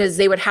 because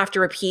they would have to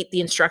repeat the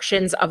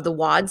instructions of the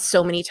WODs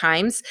so many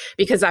times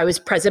because I was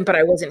present, but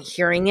I wasn't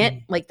hearing it.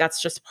 Like,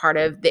 that's just part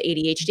of the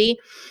ADHD.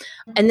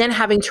 And then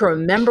having to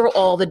remember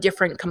all the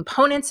different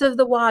components of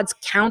the WODs,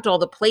 count all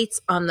the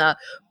plates on the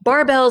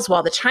barbells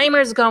while the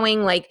timer's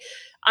going. Like,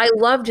 I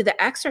loved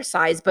the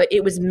exercise, but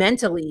it was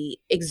mentally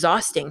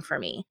exhausting for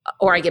me,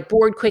 or I get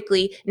bored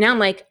quickly. Now I'm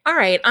like, all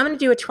right, I'm going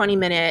to do a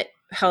 20-minute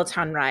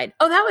Peloton ride.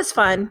 Oh, that was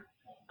fun.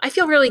 I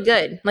feel really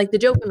good. Like, the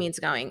dopamine's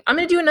going. I'm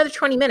going to do another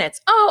 20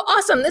 minutes. Oh,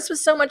 awesome. This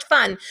was so much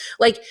fun.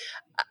 Like,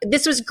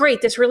 this was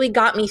great. This really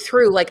got me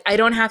through. Like, I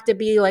don't have to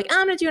be like, oh,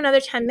 I'm going to do another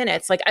 10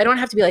 minutes. Like, I don't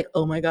have to be like,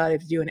 oh my God, I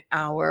have to do an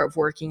hour of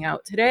working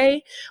out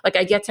today. Like,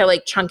 I get to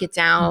like chunk it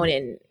down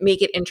and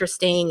make it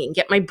interesting and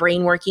get my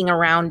brain working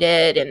around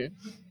it. And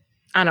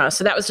I don't know.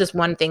 So that was just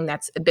one thing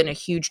that's been a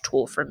huge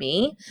tool for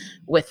me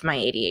with my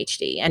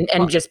ADHD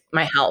and just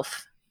my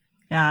health.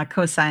 Yeah,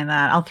 co-sign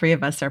that. All 3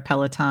 of us are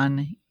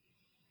Pelotonites,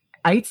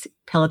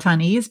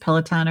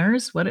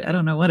 Pelotoners. What, I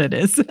don't know what it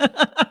is.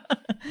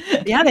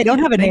 Yeah, they don't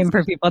have a name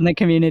for people in the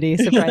community.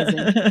 Surprising.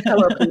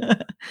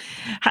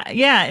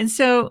 Yeah. And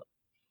so,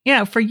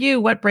 for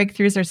you, what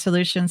breakthroughs or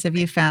solutions have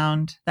you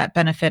found that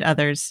benefit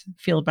others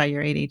fueled by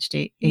your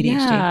ADHD?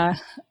 Yeah.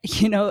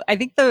 I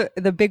think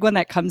the big one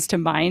that comes to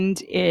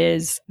mind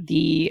is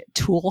the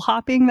tool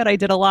hopping that I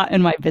did a lot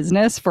in my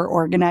business for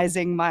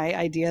organizing my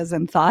ideas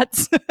and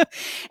thoughts.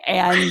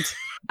 And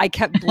I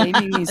kept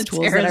blaming these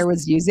tools that I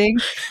was using.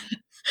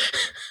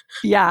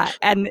 Yeah.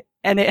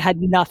 And it had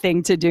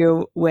nothing to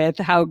do with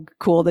how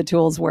cool the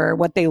tools were,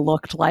 what they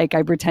looked like.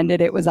 I pretended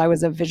I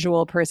was a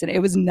visual person.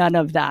 It was none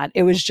of that.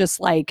 It was just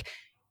like,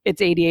 it's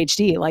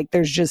ADHD. Like,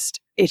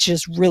 it's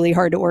just really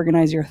hard to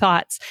organize your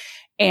thoughts.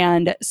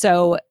 And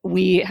so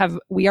we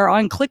are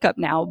on ClickUp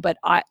now, but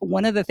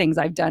one of the things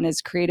I've done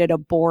is created a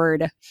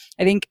board.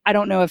 I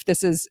don't know if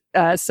this is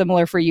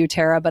similar for you,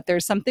 Tara, but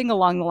there's something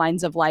along the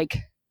lines of like,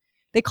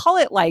 they call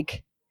it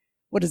like,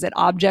 what is it,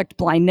 object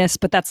blindness,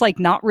 but that's like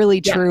not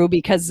really true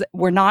because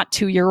we're not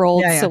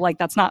 2-year-olds. So like,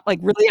 that's not like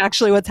really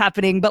actually what's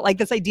happening, but like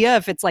this idea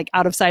if it's like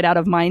out of sight, out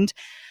of mind.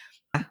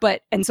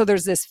 And so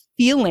there's this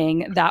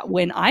feeling that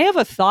when I have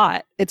a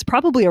thought, it's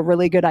probably a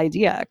really good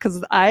idea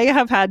because I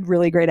have had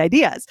really great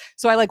ideas.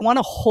 So I like want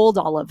to hold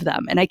all of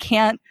them, and I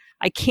can't,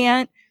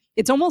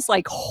 it's almost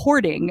like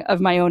hoarding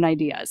of my own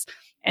ideas.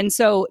 And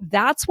so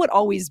that's what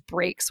always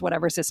breaks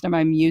whatever system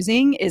I'm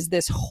using, is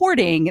this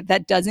hoarding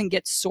that doesn't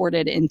get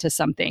sorted into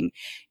something.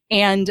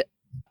 And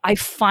I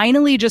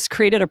finally just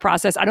created a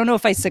process. I don't know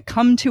if I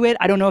succumb to it.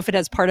 I don't know if it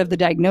has part of the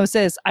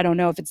diagnosis. I don't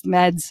know if it's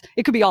meds.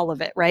 It could be all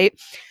of it, right?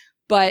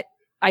 But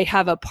I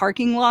have a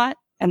parking lot,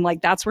 and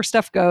like that's where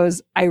stuff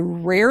goes. I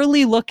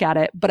rarely look at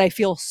it, but I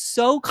feel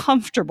so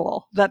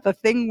comfortable that the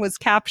thing was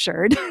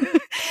captured.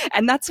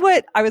 And that's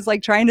what I was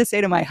like trying to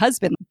say to my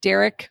husband.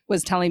 Derek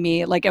was telling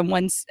me like, and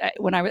once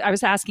when I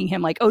was asking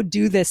him like, oh,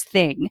 do this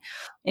thing.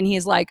 And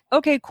he's like,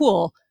 okay,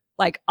 cool.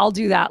 Like, I'll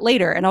do that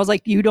later. And I was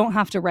like, you don't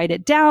have to write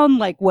it down.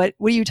 Like, what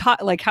are you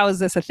taught? Like, how is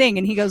this a thing?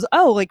 And he goes,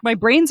 oh, like my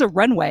brain's a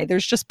runway.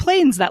 There's just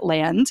planes that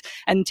land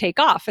and take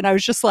off. And I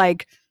was just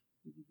like,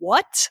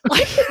 what?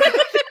 Like,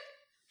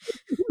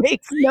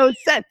 makes no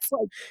sense.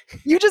 Like,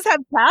 you just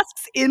have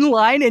tasks in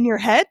line in your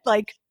head.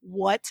 Like,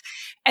 what?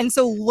 And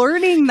so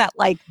learning that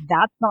like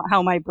that's not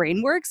how my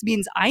brain works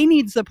means I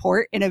need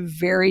support in a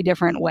very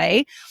different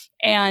way.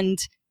 And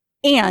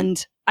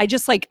I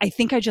just like, I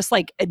think I just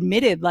like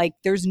admitted like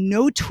there's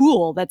no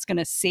tool that's going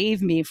to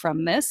save me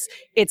from this.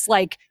 It's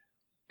like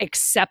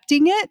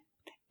accepting it,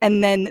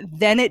 and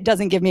then it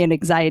doesn't give me an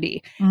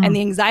anxiety. And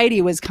the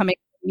anxiety was coming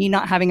me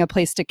not having a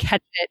place to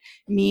catch it,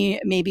 me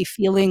maybe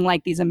feeling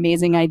like these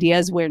amazing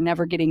ideas were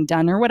never getting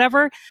done or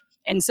whatever.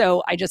 And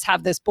so I just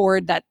have this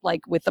board that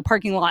like with the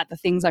parking lot, the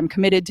things I'm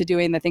committed to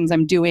doing, the things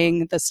I'm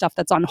doing, the stuff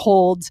that's on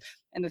hold,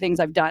 and the things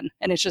I've done.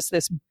 And it's just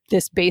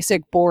this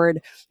basic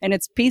board. And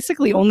it's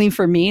basically only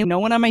for me. No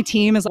one on my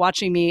team is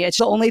watching me. It's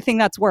the only thing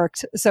that's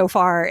worked so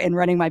far in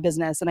running my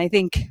business. And I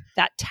think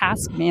that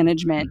task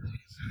management,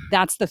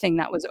 that's the thing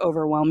that was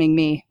overwhelming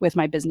me with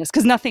my business,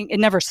 because it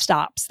never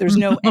stops. There's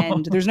no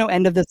end. There's no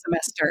end of the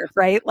semester,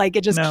 right? Like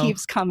it just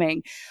keeps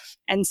coming.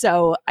 And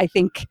so I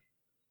think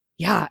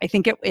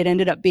it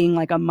ended up being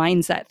like a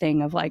mindset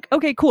thing of like,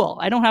 okay, cool.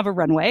 I don't have a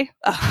runway.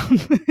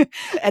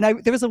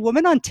 And there was a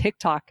woman on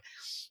TikTok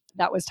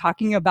that was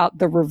talking about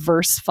the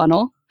reverse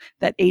funnel,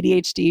 that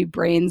ADHD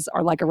brains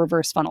are like a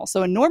reverse funnel.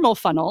 So a normal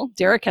funnel,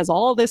 Derek has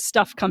all this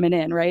stuff coming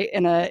in, right?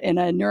 In a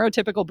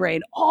neurotypical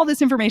brain, all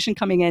this information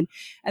coming in,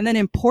 and then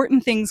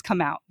important things come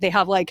out. They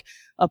have like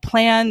a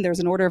plan. There's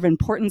an order of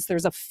importance.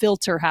 There's a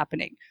filter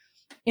happening.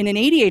 In an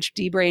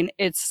ADHD brain,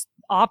 it's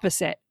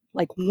opposite.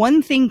 Like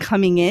one thing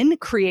coming in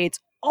creates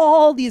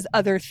all these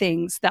other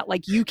things that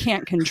like you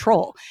can't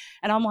control.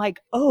 And I'm like,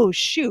 oh,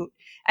 shoot.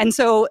 And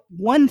so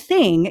one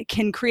thing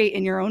can create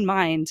in your own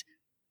mind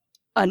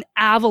an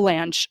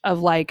avalanche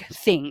of like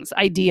things,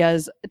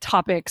 ideas,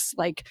 topics,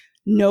 like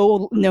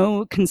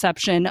no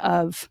conception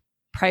of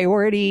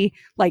priority,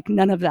 like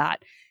none of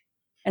that.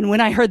 And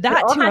when I heard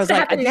that too, I was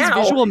like, these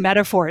visual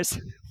metaphors,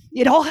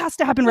 it all has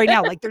to happen right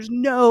now. Like there's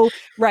no,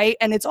 right?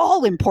 And it's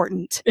all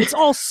important. It's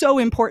all so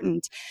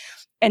important.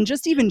 And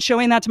just even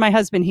showing that to my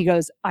husband, he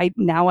goes,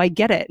 now I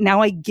get it.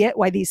 Now I get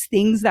why these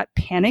things that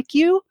panic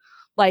you,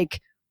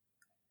 like,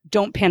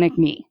 don't panic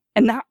me.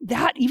 And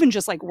that even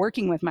just like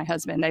working with my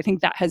husband, I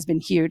think that has been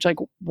huge. Like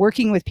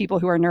working with people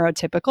who are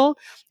neurotypical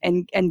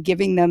and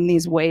giving them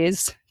these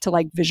ways to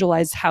like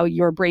visualize how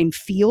your brain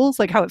feels,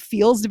 like how it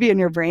feels to be in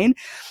your brain,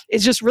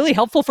 is just really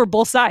helpful for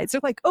both sides.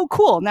 They're like, oh,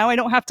 cool. Now I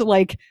don't have to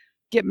like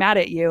get mad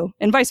at you,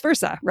 and vice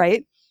versa,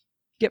 right?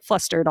 Get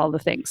flustered, all the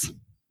things.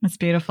 That's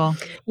beautiful.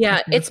 Yeah,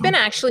 That's beautiful. It's been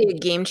actually a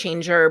game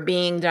changer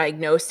being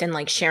diagnosed and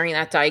like sharing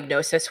that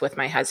diagnosis with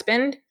my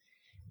husband,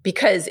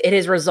 because it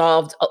has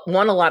resolved,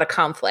 one, a lot of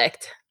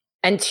conflict,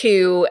 and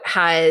two,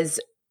 has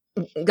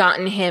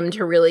gotten him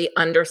to really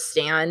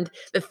understand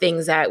the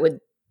things that would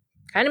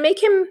kind of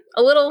make him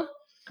a little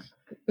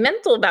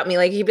mental about me.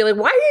 Like he'd be like,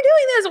 why are you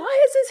doing this?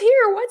 Why is this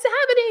here? What's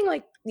happening?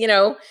 Like,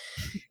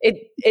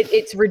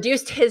 it's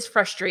reduced his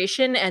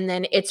frustration, and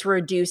then it's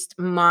reduced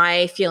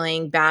my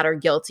feeling bad or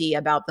guilty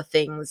about the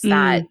things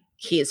that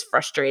he is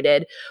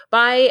frustrated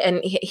by.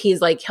 And he's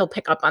like, he'll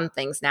pick up on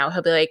things now.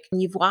 He'll be like,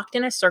 you've walked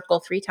in a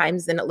circle 3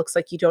 times and it looks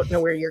like you don't know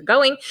where you're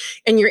going,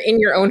 and you're in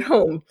your own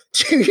home.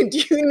 Do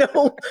you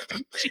know?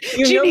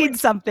 You need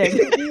something.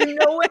 Do you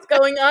know what's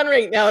going on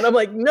right now? And I'm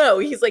like, no.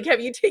 He's like,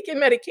 have you taken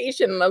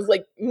medication? And I was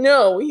like,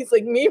 no. He's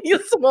like, maybe a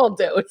small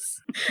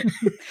dose.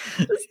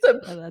 Just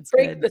to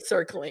break the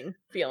circling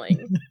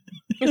feeling.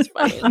 It's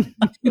funny.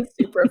 It's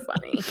super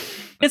funny.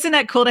 Isn't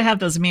that cool to have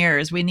those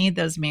mirrors? We need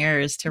those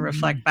mirrors to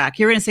reflect back.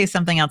 You were going to say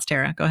something else,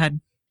 Tara. Go ahead.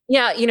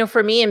 Yeah.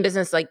 For me in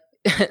business, like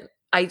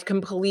I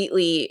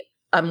completely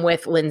am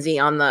with Lindsay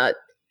on the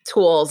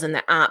tools and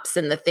the apps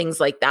and the things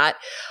like that.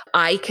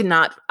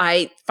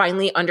 I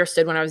finally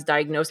understood when I was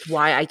diagnosed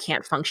why I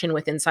can't function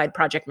with inside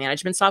project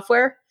management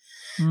software.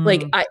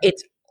 Like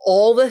it's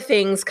all the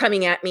things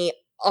coming at me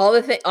all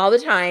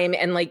the time.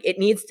 And like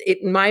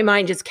my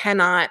mind just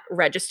cannot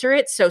register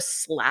it. So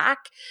Slack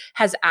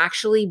has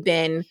actually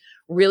been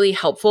really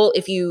helpful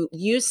if you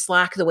use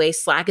Slack the way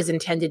Slack is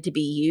intended to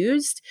be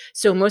used.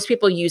 So most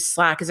people use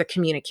Slack as a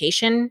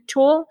communication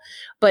tool,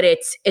 but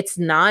it's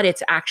not.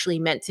 It's actually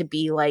meant to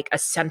be like a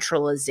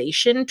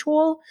centralization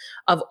tool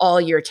of all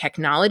your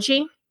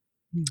technology.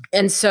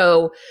 And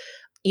so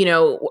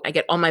I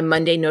get all my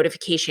Monday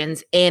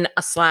notifications in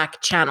a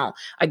Slack channel.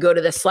 I go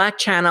to the Slack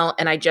channel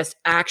and I just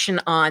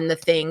action on the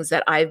things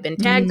that I've been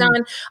tagged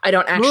on. I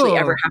don't actually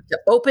ever have to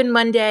open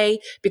Monday,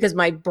 because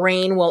my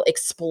brain will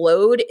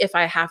explode if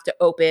I have to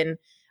open.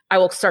 I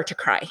will start to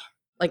cry.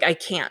 Like I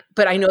can't,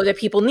 but I know that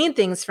people need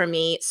things from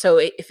me. So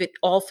if it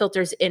all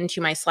filters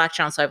into my Slack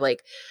channel, so I have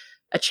like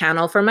a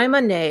channel for my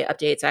Monday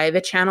updates. I have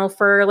a channel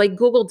for like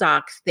Google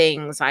Doc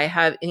things. I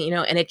have,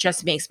 and it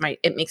just makes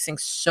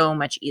things so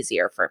much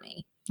easier for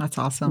me. That's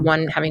awesome.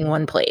 Having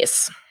one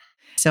place.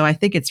 So I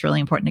think it's really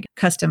important to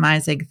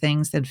customizing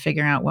things and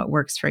figuring out what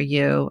works for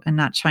you, and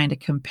not trying to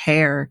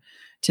compare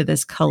to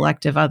this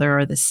collective other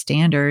or the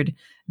standard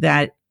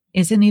that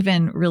isn't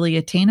even really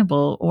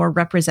attainable or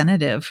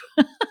representative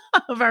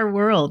of our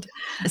world.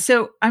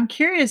 So I'm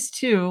curious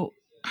too,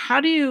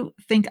 how do you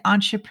think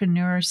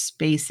entrepreneur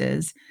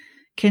spaces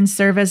can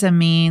serve as a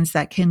means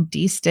that can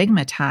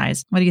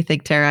destigmatize? What do you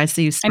think, Tara? I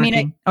see you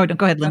smirking. Go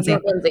ahead, Lindsay.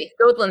 Go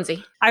with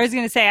Lindsay. I was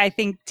going to say, I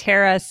think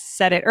Tara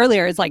said it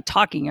earlier, is like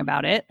talking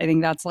about it. I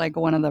think that's like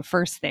one of the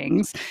first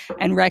things,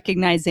 and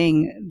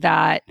recognizing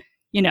that,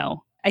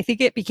 I think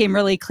it became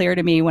really clear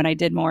to me when I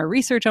did more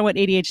research on what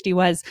ADHD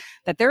was,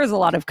 that there is a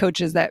lot of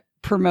coaches that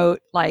promote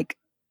like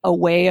a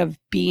way of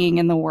being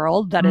in the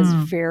world that is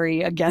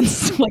very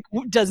against, like,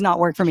 does not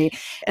work for me.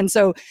 And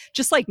so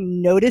just like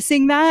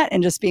noticing that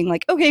and just being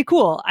like, okay,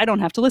 cool. I don't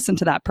have to listen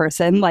to that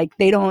person. Like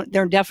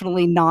they're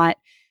definitely not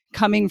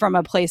coming from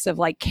a place of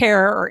like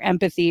care or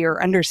empathy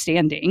or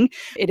understanding.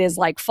 It is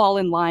like fall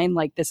in line,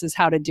 like this is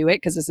how to do it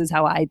because this is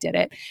how I did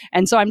it.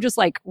 And so I'm just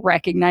like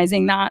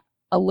recognizing that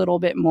a little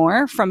bit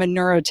more from a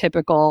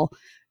neurotypical,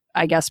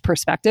 I guess,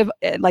 perspective.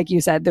 Like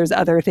you said, there's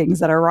other things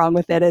that are wrong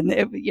with it. And,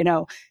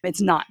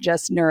 it's not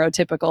just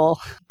neurotypical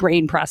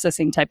brain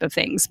processing type of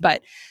things,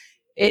 but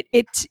it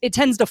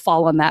tends to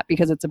fall on that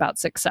because it's about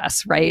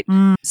success, right?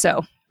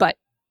 So,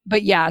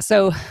 but yeah,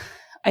 so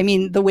I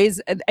mean, the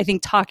ways, I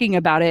think talking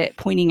about it,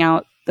 pointing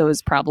out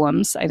those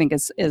problems, I think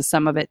is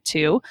some of it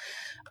too.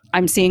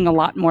 I'm seeing a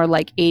lot more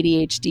like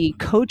ADHD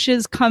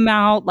coaches come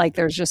out, like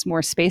there's just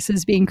more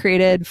spaces being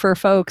created for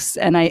folks.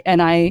 And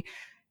I,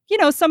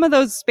 some of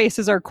those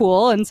spaces are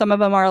cool and some of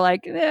them are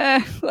like,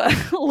 a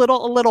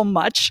little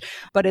much,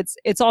 but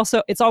it's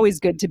always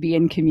good to be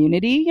in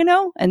community,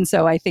 And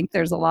so I think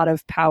there's a lot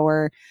of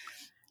power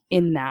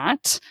in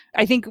that.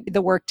 I think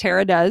the work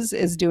Tara does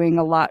is doing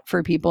a lot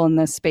for people in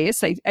this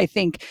space. I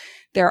think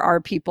there are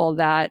people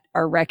that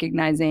are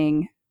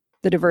recognizing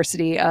the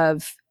diversity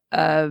of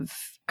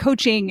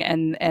coaching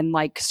and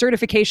like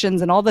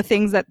certifications and all the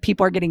things that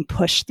people are getting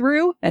pushed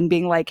through and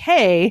being like,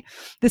 hey,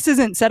 this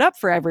isn't set up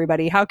for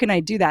everybody. How can I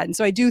do that? And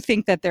so I do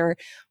think that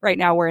right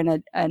now we're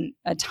in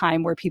a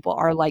time where people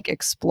are like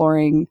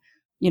exploring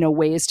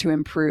ways to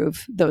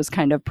improve those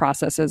kind of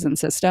processes and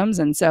systems.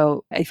 And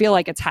so I feel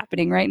like it's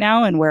happening right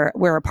now and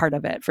we're a part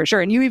of it for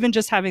sure. And you even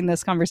just having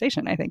this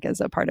conversation, I think,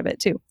 is a part of it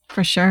too.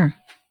 For sure.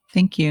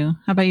 Thank you.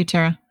 How about you,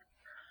 Tara?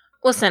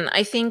 Listen,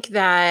 I think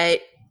that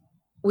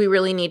we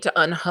really need to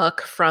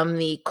unhook from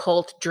the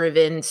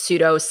cult-driven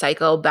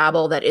pseudo-psycho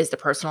babble that is the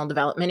personal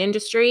development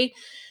industry.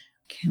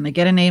 Can I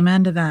get an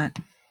amen to that?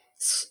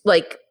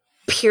 Like,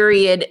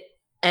 period,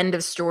 end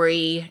of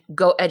story.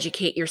 Go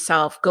educate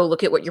yourself. Go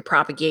look at what you're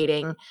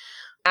propagating.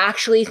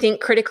 Actually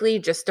think critically.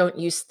 Just don't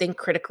use think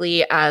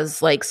critically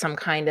as like some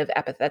kind of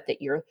epithet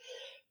that you're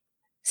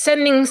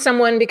sending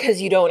someone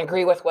because you don't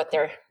agree with what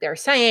they're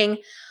saying.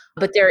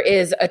 But there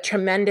is a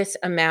tremendous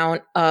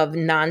amount of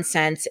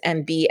nonsense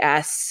and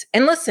BS.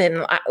 And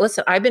listen,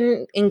 I've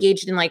been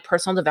engaged in like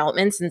personal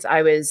development since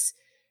I was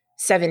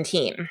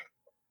 17,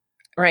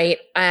 right?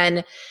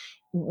 And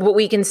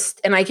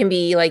I can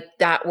be like,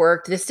 that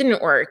worked, this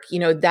didn't work.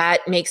 That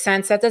makes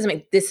sense. That doesn't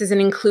make, this is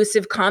an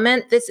inclusive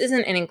comment. This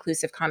isn't an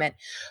inclusive comment.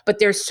 But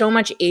there's so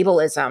much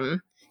ableism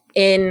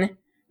in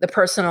the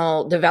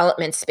personal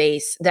development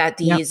space that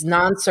these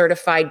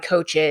non-certified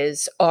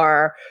coaches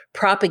are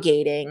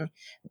propagating.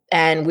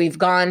 And we've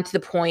gone to the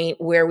point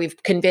where we've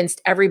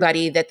convinced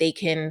everybody that they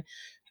can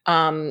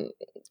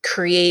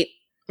create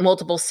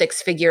multiple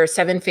 6-figure,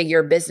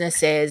 7-figure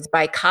businesses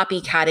by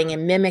copycatting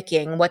and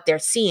mimicking what they're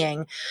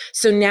seeing.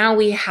 So now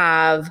we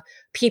have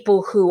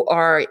people who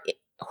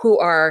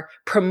are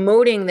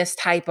promoting this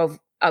type of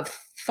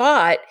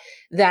thought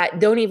that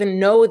don't even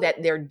know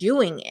that they're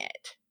doing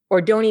it, or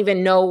don't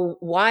even know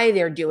why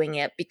they're doing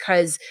it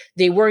because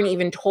they weren't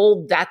even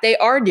told that they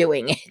are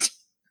doing it.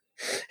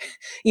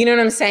 You know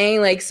what I'm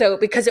saying? Like, so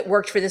because it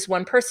worked for this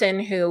one person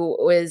who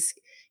was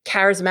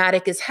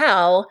charismatic as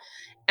hell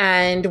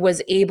and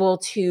was able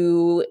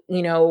to,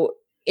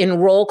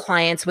 enroll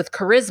clients with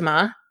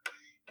charisma,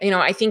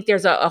 I think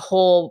there's a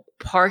whole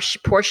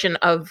portion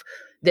of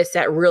this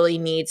that really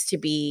needs to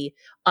be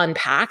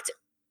unpacked,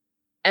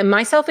 and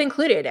myself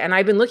included. And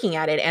I've been looking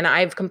at it, and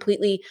I've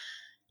completely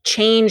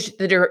changed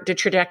the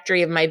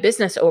trajectory of my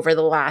business over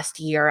the last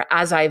year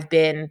as I've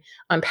been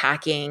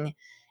unpacking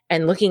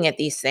and looking at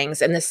these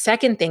things. And the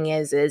second thing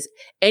is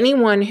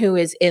anyone who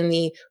is in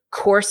the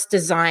course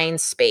design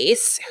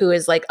space, who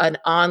is like an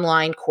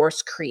online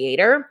course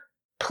creator,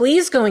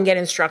 please go and get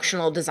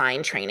instructional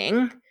design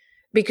training,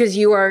 because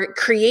you are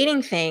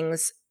creating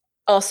things.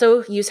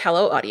 Also use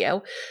Hello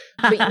Audio,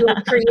 but you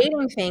are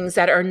creating things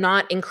that are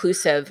not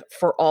inclusive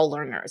for all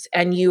learners.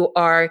 And you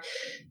are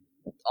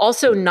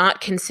also not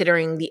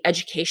considering the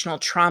educational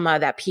trauma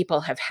that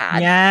people have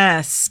had.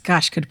 Yes.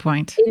 Gosh, good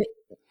point.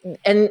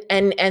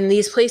 And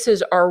these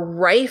places are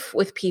rife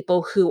with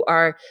people who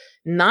are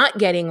not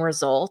getting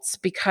results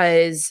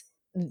because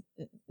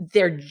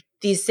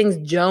these things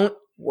don't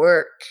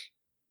work.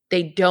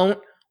 They don't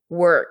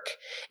work.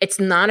 It's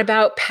not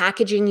about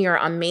packaging your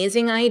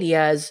amazing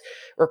ideas,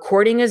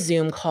 recording a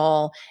Zoom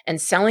call and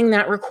selling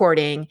that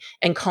recording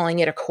and calling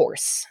it a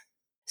course.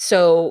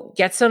 So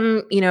get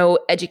some,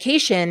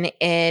 education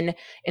in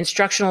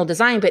instructional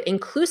design, but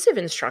inclusive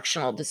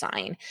instructional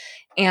design,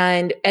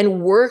 and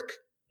work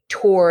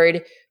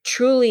toward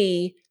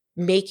truly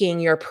making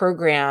your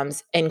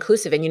programs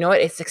inclusive. And you know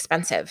what? It's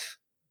expensive.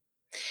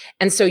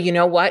 And so you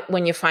know what?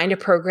 When you find a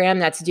program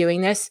that's doing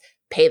this,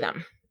 pay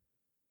them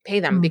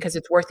because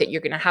it's worth it.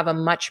 You're going to have a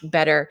much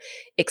better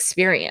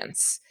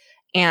experience,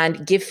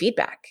 and give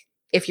feedback.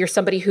 If you're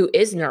somebody who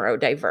is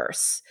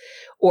neurodiverse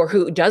or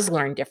who does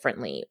learn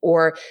differently,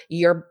 or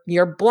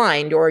you're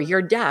blind or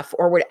you're deaf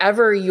or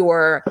whatever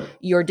your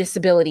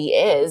disability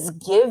is,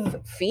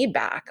 give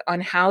feedback on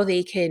how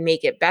they can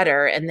make it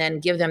better, and then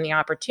give them the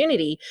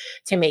opportunity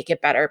to make it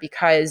better.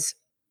 Because,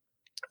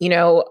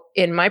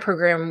 in my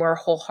program, we're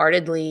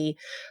wholeheartedly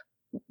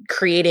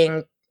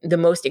creating the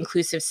most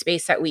inclusive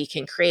space that we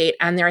can create.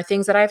 And there are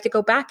things that I have to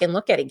go back and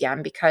look at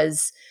again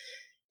because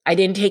I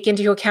didn't take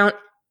into account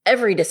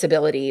every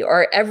disability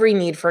or every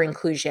need for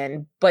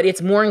inclusion, but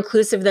it's more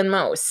inclusive than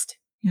most.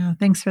 Yeah,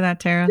 thanks for that,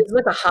 Tara. It's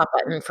like a hot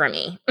button for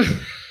me.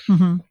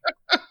 Mm-hmm.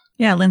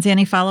 Yeah, Lindsay,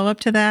 any follow-up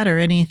to that or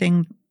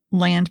anything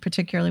land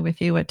particularly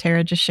with you, what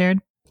Tara just shared?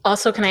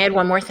 Also, can I add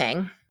one more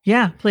thing?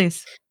 Yeah,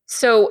 please.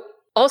 So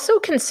also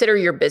consider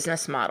your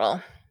business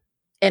model.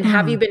 And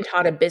have you been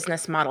taught a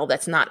business model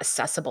that's not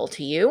accessible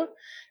to you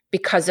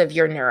because of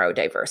your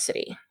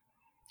neurodiversity?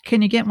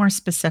 Can you get more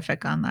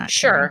specific on that?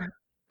 Sure, Tara?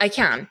 I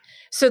can.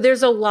 So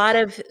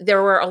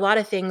there were a lot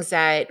of things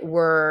that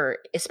were,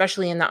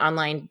 especially in the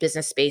online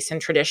business space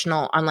and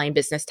traditional online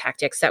business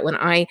tactics, that when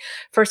I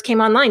first came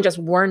online just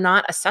were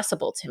not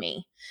accessible to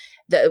me.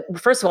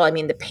 First of all, I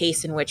mean, the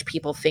pace in which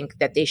people think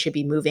that they should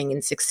be moving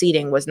and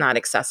succeeding was not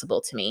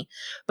accessible to me.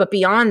 But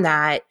beyond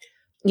that,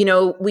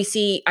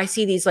 I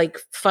see these like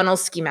funnel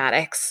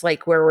schematics,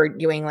 like where we're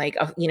doing like,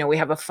 we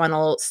have a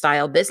funnel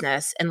style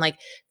business, and like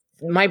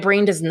my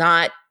brain does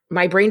not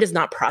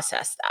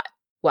process that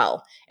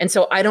well. And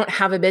so I don't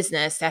have a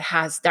business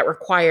that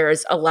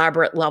requires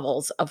elaborate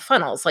levels of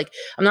funnels. Like,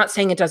 I'm not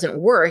saying it doesn't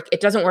work.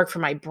 It doesn't work for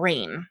my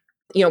brain.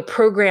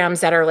 Programs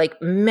that are like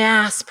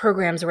mass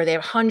programs where they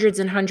have hundreds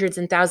and hundreds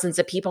and thousands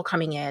of people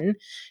coming in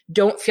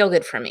don't feel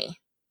good for me.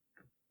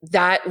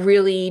 That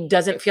really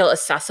doesn't feel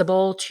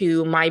accessible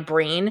to my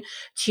brain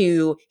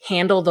to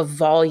handle the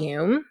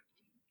volume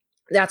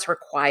that's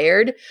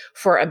required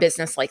for a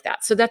business like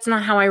that. So that's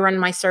not how I run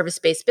my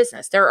service-based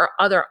business. There are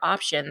other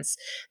options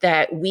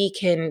there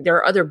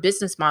are other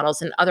business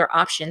models and other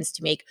options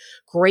to make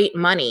great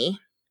money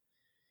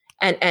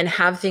and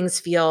have things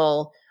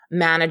feel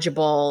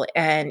manageable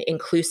and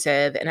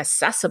inclusive and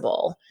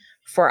accessible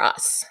for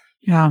us.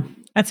 Yeah,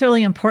 that's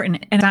really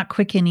important and not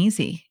quick and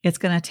easy. It's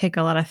going to take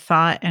a lot of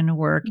thought and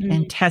work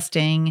and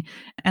testing,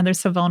 and there's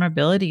some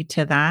vulnerability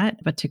to that,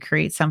 but to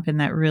create something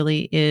that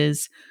really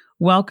is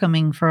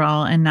welcoming for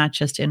all and not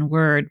just in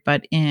word,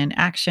 but in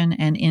action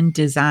and in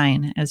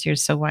design, as you're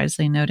so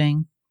wisely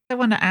noting. I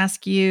want to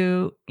ask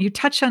you, you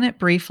touched on it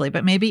briefly,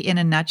 but maybe in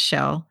a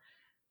nutshell,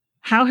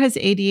 how has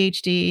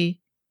ADHD,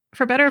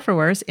 for better or for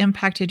worse,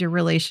 impacted your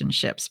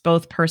relationships,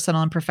 both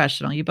personal and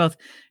professional? You both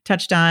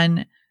touched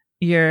on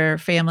your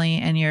family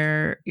and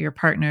your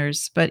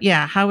partners, but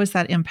yeah, how has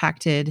that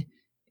impacted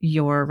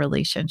your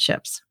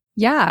relationships?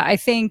 Yeah, I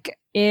think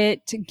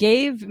it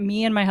gave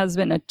me and my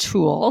husband a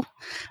tool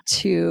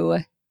to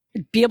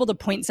be able to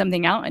point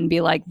something out and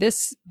be like,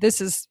 this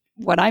is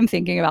what I'm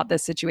thinking about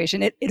this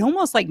situation. It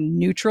almost like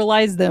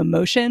neutralized the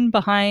emotion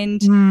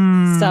behind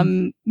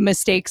some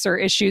mistakes or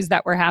issues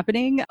that were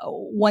happening.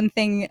 One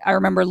thing I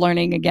remember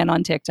learning again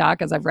on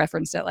TikTok, as I've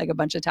referenced it like a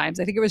bunch of times,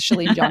 I think it was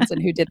Shalene Johnson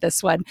who did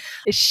this one.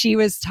 She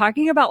was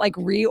talking about like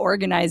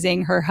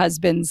reorganizing her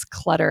husband's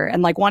clutter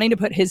and like wanting to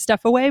put his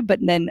stuff away, but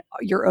then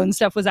your own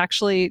stuff was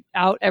actually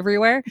out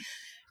everywhere.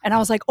 And I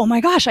was like, oh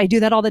my gosh, I do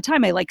that all the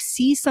time. I like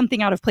see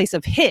something out of place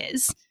of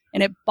his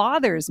and it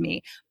bothers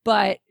me.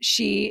 But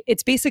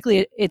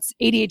it's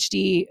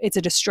ADHD. It's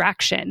a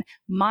distraction.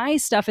 My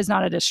stuff is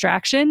not a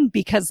distraction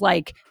because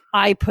like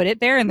I put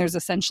it there and there's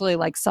essentially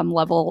like some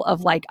level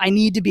of like, I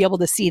need to be able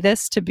to see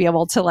this to be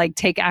able to like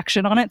take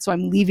action on it. So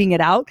I'm leaving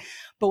it out.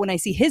 But when I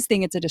see his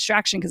thing, it's a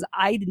distraction because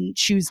I didn't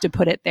choose to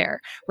put it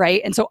there.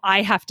 Right. And so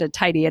I have to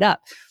tidy it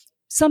up.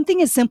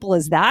 Something as simple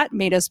as that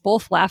made us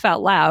both laugh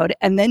out loud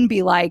and then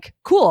be like,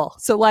 cool.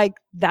 So like,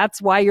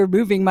 that's why you're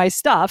moving my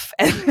stuff.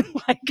 And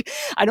like,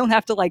 I don't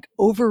have to like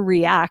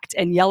overreact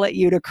and yell at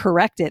you to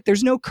correct it.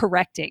 There's no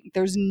correcting.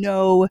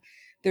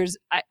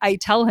 I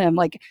tell him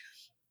like,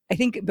 I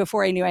think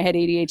before I knew I had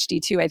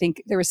ADHD too, I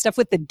think there was stuff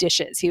with the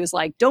dishes. He was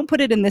like, don't put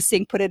it in this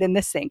sink, put it in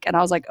this sink. And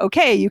I was like,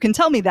 okay, you can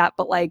tell me that,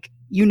 but like,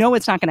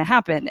 it's not going to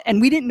happen.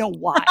 And we didn't know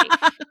why.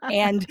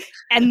 and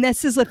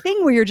this is a thing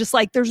where you're just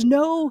like, there's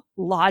no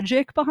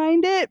logic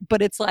behind it,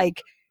 but it's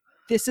like,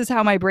 this is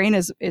how my brain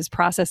is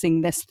processing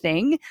this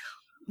thing,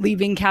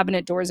 leaving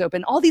cabinet doors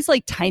open, all these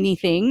like tiny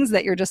things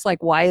that you're just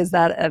like, why is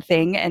that a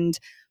thing? And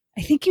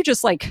I think you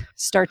just like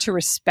start to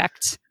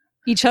respect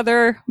each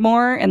other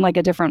more in like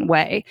a different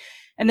way.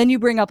 And then you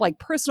bring up like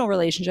personal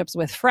relationships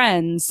with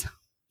friends,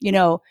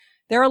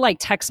 there are like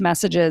text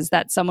messages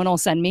that someone will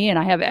send me and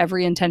I have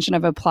every intention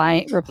of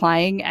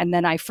replying and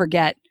then I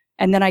forget.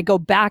 And then I go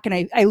back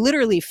and I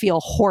literally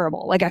feel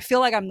horrible. Like I feel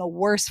like I'm the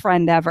worst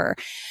friend ever.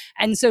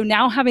 And so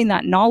now having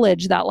that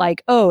knowledge that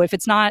like, oh, if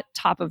it's not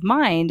top of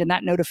mind and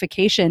that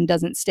notification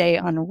doesn't stay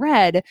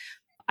unread,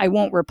 I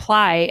won't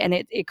reply. And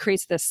it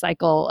creates this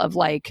cycle of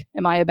like,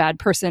 am I a bad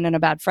person and a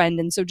bad friend?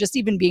 And so just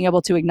even being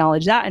able to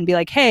acknowledge that and be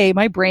like, hey,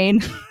 my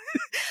brain,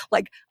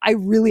 like I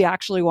really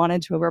actually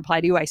wanted to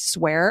reply to you. I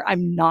swear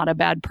I'm not a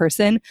bad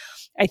person.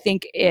 I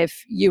think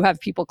if you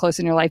have people close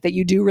in your life that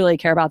you do really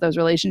care about those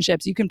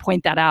relationships, you can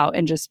point that out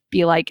and just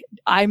be like,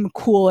 I'm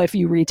cool if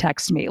you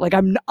retext me. Like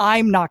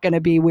I'm not going to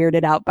be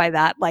weirded out by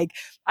that. Like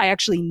I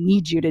actually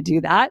need you to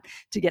do that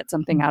to get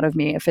something out of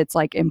me if it's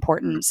like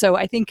important. So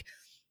I think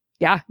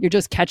you're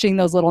just catching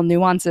those little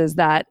nuances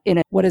that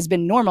in what has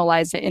been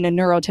normalized in a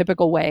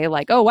neurotypical way,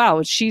 like, oh,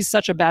 wow, she's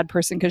such a bad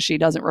person because she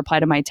doesn't reply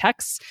to my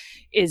texts,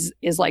 is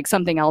like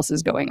something else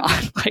is going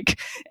on. Like,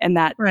 and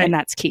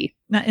that's key.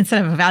 Not,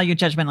 instead of a value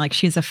judgment, like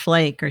she's a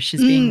flake or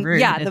she's being rude.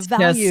 Yeah, the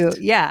value.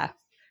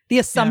 The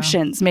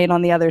assumptions made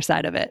on the other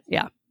side of it.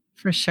 Yeah.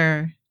 For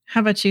sure.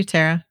 How about you,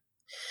 Tara?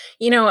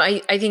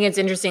 I think it's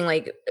interesting,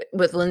 like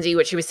with Lindsay,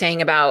 what she was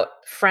saying about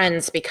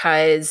friends,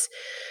 because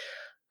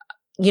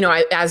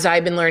as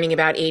I've been learning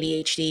about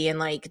ADHD and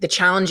like the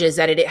challenges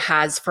that it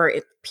has for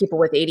people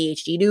with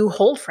ADHD to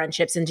hold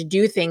friendships and to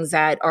do things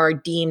that are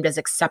deemed as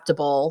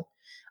acceptable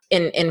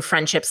in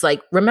friendships,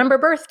 like remember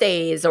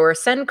birthdays or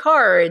send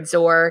cards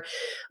or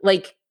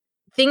like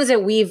things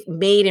that we've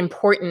made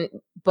important,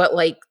 but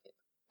like,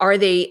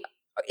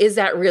 is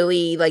that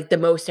really like the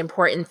most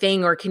important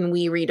thing, or can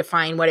we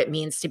redefine what it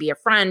means to be a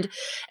friend?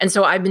 And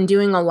so I've been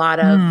doing a lot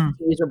of, to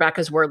use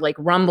Rebecca's word, like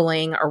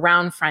rumbling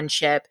around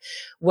friendship.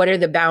 What are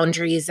the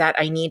boundaries that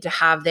I need to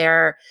have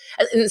there?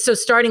 And so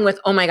starting with,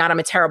 oh my God, I'm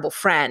a terrible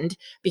friend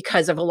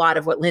because of a lot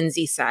of what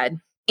Lindsay said.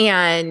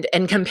 And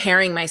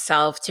comparing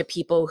myself to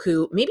people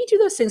who maybe do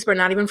those things, but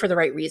not even for the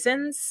right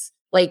reasons.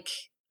 Like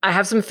I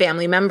have some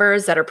family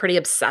members that are pretty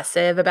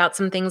obsessive about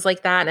some things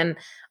like that. And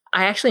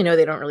I actually know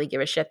they don't really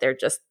give a shit. They're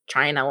just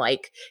trying to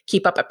like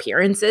keep up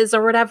appearances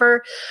or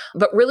whatever,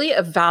 but really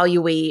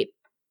evaluate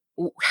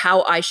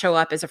how I show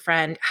up as a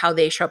friend, how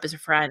they show up as a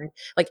friend,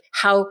 like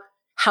how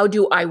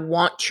do I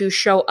want to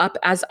show up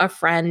as a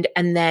friend?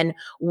 And then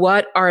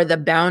what are the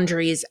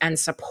boundaries and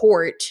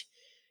support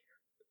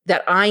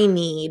that I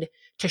need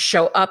to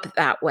show up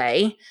that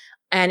way?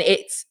 And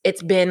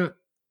it's been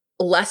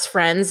less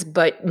friends,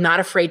 but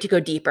not afraid to go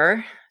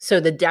deeper. So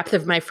the depth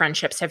of my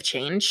friendships have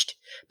changed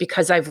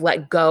because I've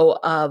let go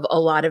of a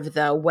lot of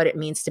what it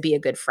means to be a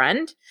good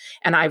friend.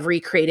 And I've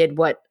recreated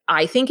what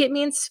I think it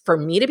means for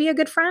me to be a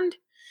good friend.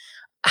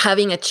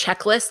 Having a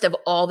checklist of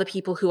all the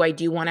people who I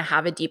do want to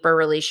have a deeper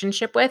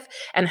relationship with,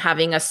 and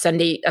having a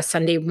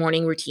Sunday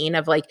morning routine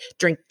of like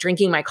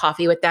drinking my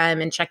coffee with them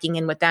and checking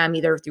in with them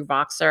either through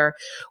Voxer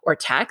or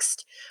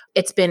text.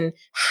 It's been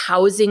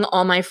housing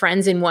all my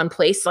friends in one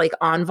place, like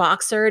on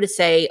Voxer, to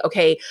say,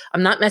 okay,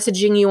 I'm not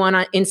messaging you on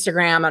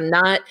Instagram. I'm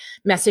not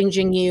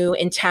messaging you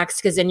in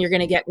text because then you're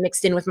going to get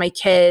mixed in with my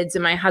kids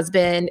and my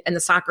husband and the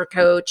soccer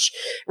coach,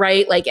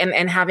 right? Like,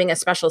 and having a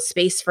special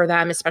space for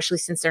them, especially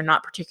since they're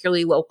not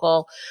particularly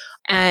local.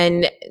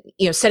 And,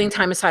 setting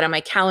time aside on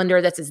my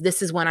calendar that says,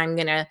 this is when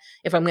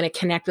if I'm going to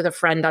connect with a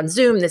friend on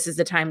Zoom, this is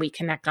the time we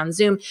connect on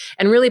Zoom,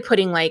 and really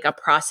putting like a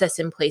process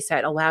in place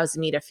that allows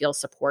me to feel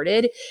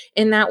supported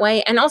in that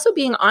way. And also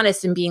being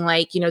honest and being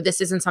like,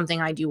 this isn't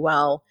something I do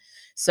well.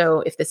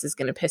 So if this is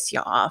going to piss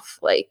you off,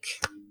 like,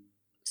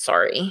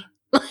 sorry,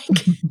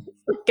 like it's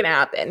not going to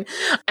happen.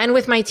 And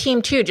with my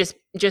team too,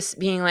 just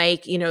being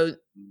like,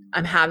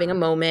 I'm having a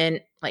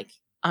moment, like,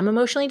 I'm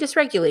emotionally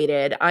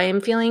dysregulated. I'm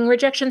feeling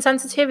rejection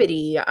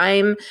sensitivity.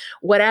 I'm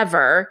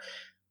whatever,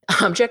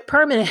 object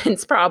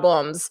permanence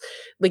problems.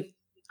 Like,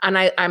 and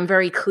I'm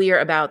very clear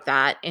about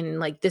that. And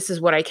like, this is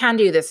what I can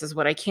do. This is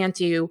what I can't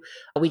do.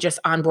 We just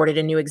onboarded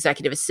a new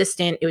executive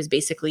assistant. It was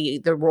basically,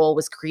 the role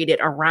was created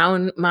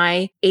around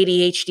my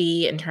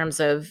ADHD in terms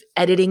of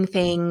editing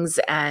things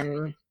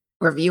and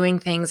reviewing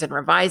things and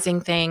revising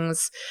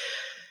things.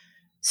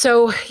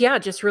 So yeah,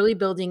 just really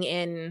building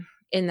in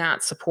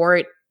that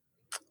support.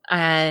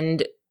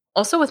 And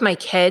also with my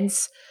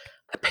kids,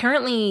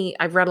 apparently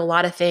I've read a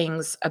lot of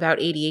things about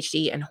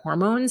ADHD and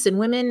hormones in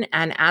women.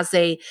 And as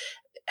they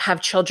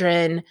have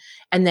children,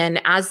 and then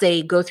as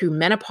they go through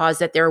menopause,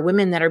 that there are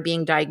women that are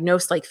being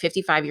diagnosed like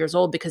 55 years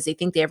old because they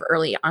think they have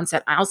early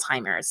onset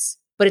Alzheimer's.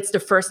 But it's the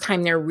first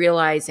time they're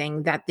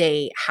realizing that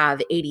they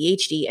have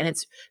ADHD. And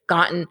it's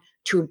gotten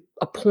to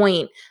a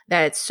point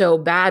that it's so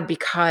bad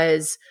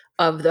because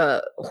of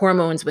the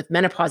hormones with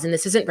menopause. And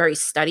this isn't very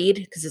studied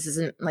because this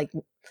isn't like,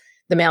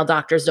 the male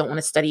doctors don't want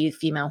to study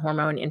female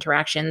hormone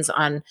interactions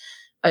on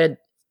a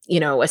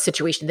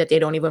situation that they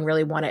don't even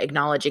really want to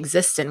acknowledge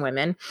exists in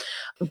women.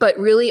 But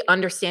really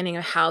understanding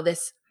of how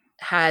this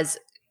has,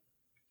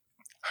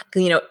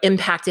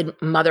 impacted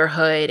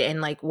motherhood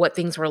and like what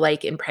things were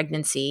like in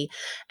pregnancy,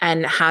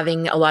 and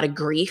having a lot of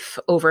grief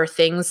over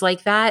things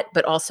like that,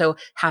 but also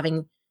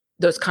having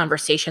those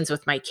conversations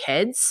with my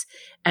kids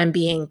and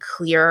being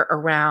clear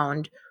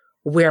around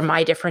where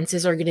my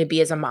differences are going to be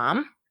as a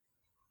mom.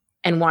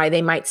 And why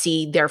they might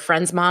see their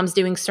friends' moms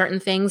doing certain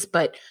things,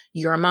 but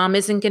your mom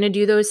isn't going to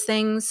do those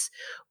things.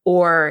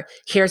 Or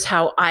here's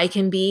how I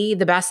can be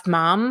the best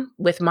mom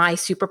with my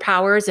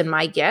superpowers and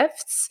my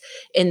gifts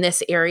in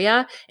this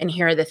area. And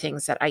here are the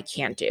things that I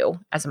can't do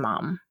as a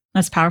mom.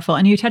 That's powerful.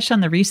 And you touched on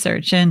the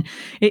research, and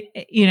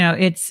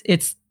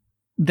it's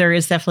there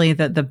is definitely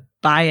the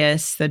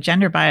bias, the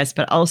gender bias,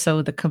 but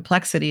also the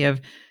complexity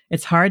of,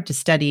 it's hard to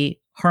study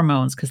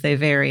hormones because they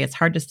vary. It's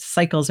hard to,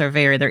 cycles are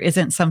vary. There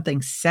isn't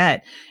something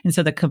set. And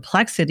so the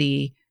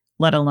complexity,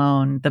 let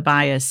alone the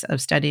bias of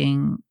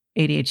studying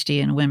ADHD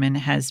in women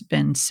has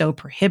been so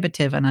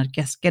prohibitive, and I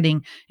guess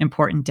getting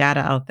important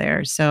data out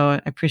there. So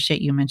I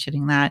appreciate you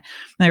mentioning that.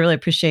 And I really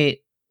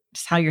appreciate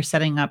just how you're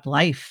setting up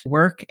life,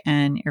 work,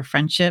 and your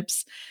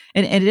friendships.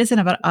 And it isn't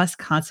about us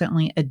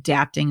constantly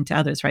adapting to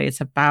others, right?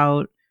 It's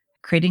about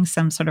creating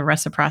some sort of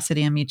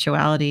reciprocity and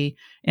mutuality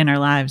in our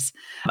lives.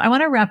 I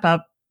want to wrap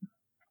up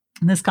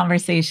this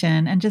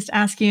conversation and just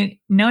ask you,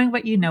 knowing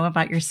what you know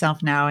about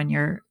yourself now and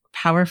your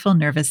powerful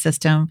nervous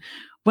system,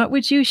 what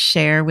would you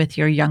share with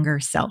your younger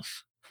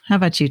self? How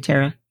about you,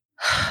 Tara?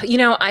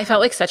 I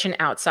felt like such an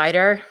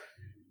outsider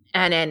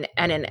and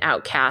an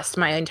outcast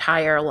my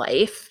entire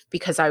life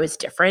because I was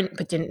different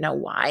but didn't know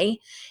why.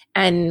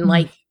 And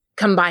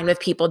combined with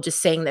people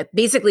just saying that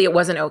basically it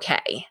wasn't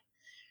okay.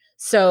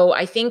 So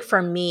I think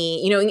for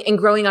me, and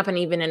growing up and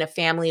even in a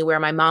family where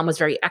my mom was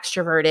very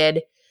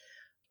extroverted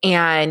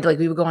and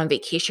we would go on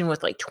vacation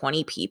with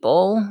 20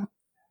 people.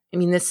 I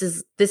mean, this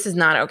is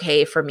not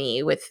okay for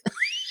me with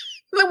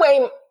the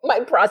way my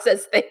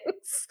process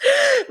things.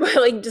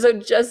 But so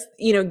just,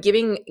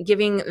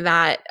 giving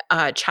that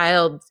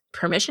child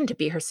permission to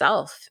be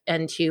herself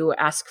and to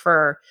ask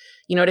for,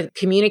 to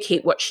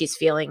communicate what she's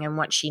feeling and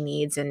what she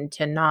needs, and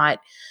to not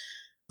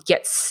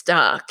get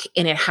stuck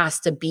in it has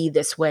to be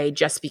this way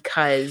just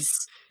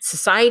because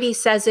society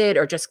says it,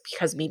 or just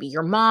because maybe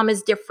your mom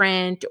is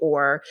different,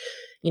 or,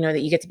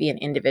 that you get to be an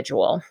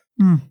individual.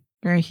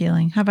 Very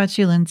healing. How about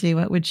you, Lindsay?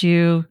 What would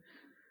you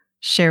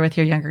share with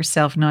your younger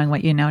self, knowing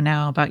what you know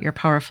now about your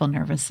powerful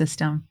nervous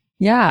system?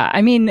 Yeah.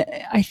 I mean,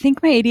 I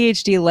think my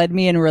ADHD led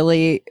me in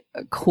really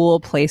cool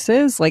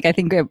places. I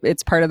think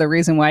it's part of the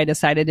reason why I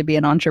decided to be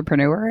an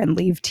entrepreneur and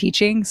leave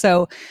teaching.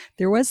 So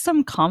there was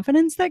some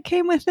confidence that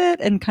came with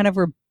it and kind of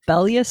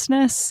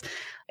rebelliousness.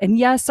 And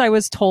yes, I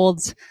was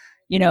told,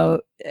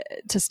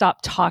 to stop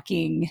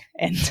talking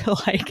and to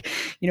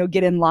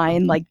get in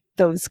line,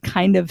 those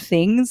kind of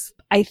things.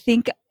 I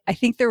think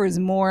there was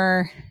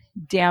more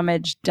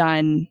damage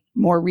done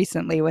more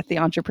recently with the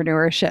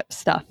entrepreneurship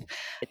stuff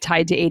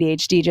tied to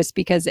ADHD, just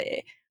because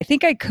I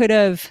think I could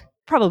have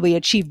probably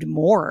achieved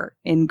more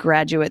in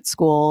graduate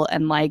school,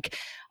 and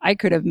I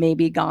could have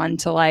maybe gone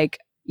to an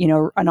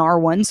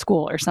R1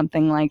 school or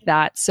something like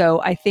that.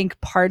 So I think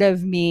part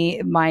of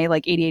me, my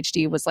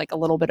ADHD was a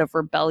little bit of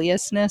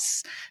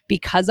rebelliousness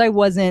because I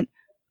wasn't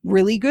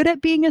really good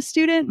at being a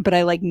student, but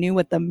I knew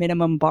what the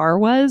minimum bar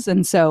was.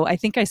 And so I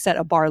think I set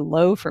a bar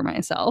low for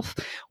myself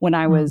when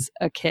I was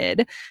a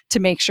kid to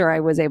make sure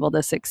I was able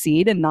to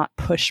succeed and not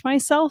push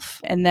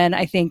myself. And then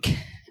I think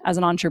as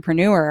an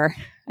entrepreneur,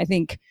 I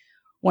think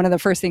one of the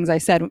first things I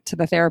said to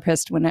the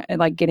therapist when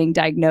getting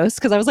diagnosed,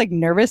 because I was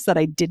nervous that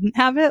I didn't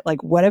have it.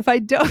 What if I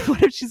don't?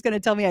 What if she's going to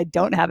tell me I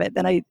don't have it?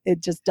 Then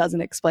it just doesn't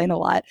explain a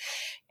lot.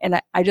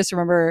 And I just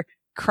remember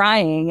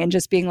crying and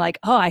just being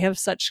oh, I have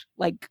such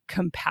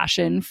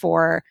compassion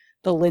for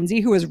the Lindsay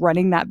who was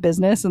running that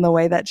business and the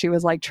way that she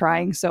was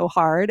trying so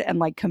hard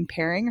and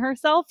comparing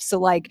herself.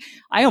 So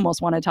I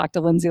almost want to talk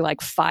to Lindsay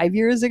 5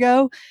 years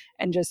ago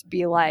and just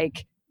be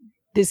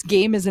this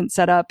game isn't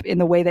set up in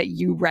the way that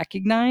you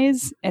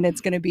recognize, and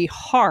it's going to be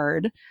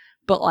hard,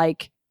 but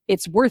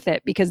it's worth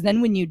it, because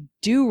then when you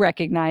do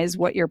recognize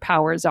what your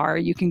powers are,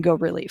 you can go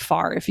really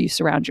far if you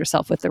surround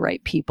yourself with the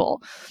right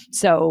people.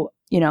 So,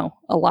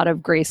 a lot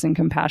of grace and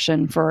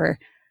compassion for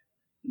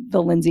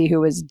the Lindsay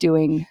who was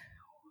doing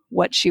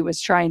what she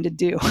was trying to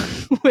do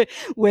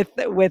with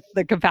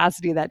the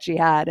capacity that she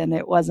had, and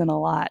it wasn't a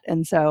lot.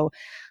 And so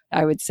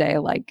I would say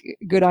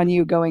good on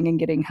you going and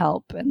getting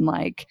help, and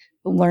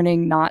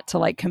learning not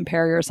to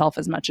compare yourself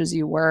as much as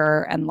you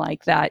were, and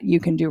that you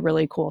can do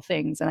really cool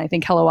things. And I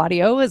think Hello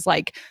Audio is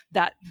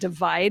that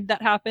divide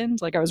that happened.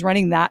 I was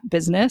running that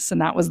business, and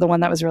that was the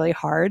one that was really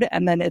hard.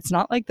 And then it's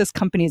not this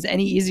company is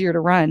any easier to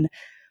run,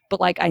 but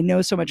I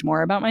know so much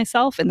more about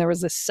myself. And there was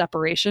this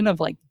separation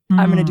of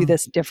I'm going to do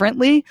this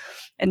differently.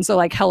 And so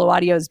Hello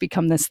Audio has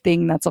become this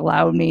thing that's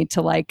allowed me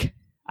to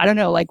I don't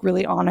know,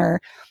 really honor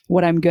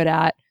what I'm good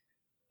at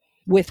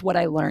with what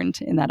I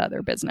learned in that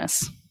other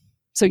business.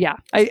 So yeah,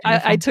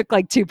 I took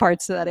 2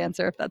 parts to that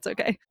answer, if that's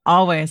okay.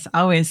 Always.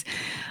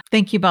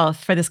 Thank you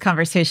both for this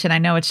conversation. I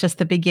know it's just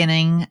the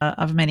beginning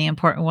of many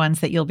important ones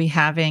that you'll be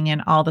having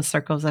in all the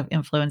circles of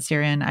influence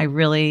you're in. I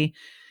really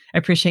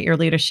appreciate your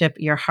leadership,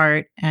 your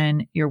heart,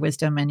 and your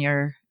wisdom, and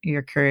your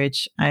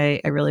courage. I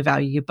really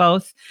value you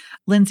both.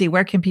 Lindsay,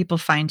 where can people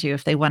find you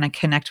if they want to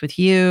connect with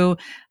you,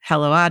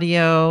 Hello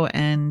Audio,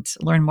 and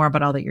learn more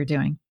about all that you're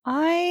doing?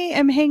 I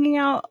am hanging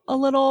out a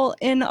little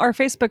in our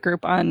Facebook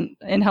group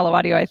in Hello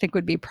Audio. I think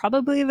would be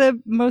probably the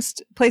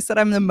most place that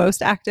I'm the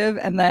most active,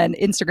 and then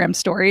Instagram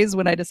stories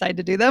when I decide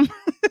to do them.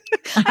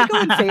 I go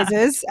in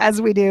phases, as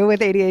we do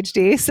with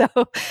ADHD. So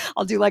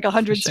I'll do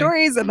 100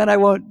 stories, and then I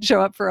won't show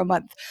up for a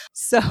month.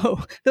 So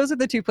those are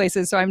the 2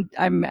 places. So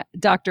I'm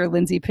Dr.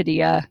 Lindsay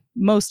Padilla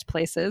most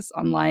places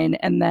online,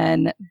 and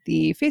then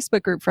the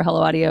Facebook group for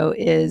Hello Audio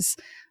is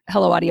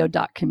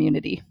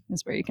helloaudio.community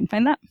is where you can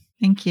find that.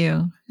 Thank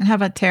you. And how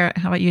about Tara?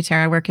 How about you,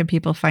 Tara? Where can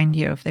people find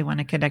you if they want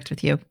to connect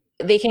with you?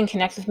 They can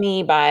connect with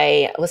me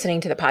by listening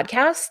to the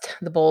podcast,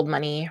 the Bold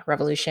Money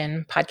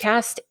Revolution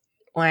podcast.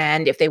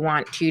 And if they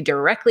want to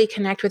directly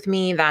connect with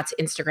me, that's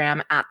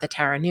Instagram at the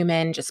Tara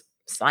Newman. Just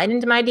slide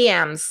into my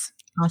DMs.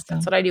 Awesome.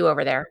 That's what I do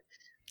over there.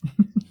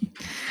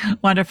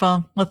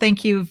 Wonderful. Well,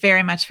 thank you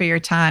very much for your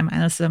time. I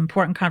know this is an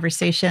important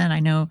conversation. I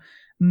know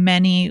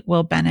many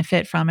will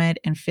benefit from it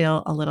and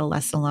feel a little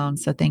less alone.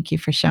 So thank you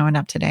for showing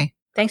up today.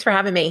 Thanks for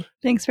having me.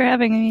 Thanks for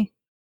having me.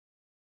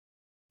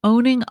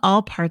 Owning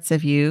all parts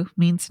of you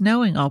means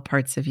knowing all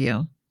parts of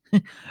you,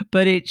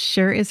 but it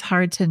sure is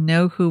hard to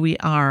know who we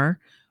are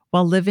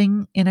while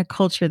living in a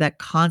culture that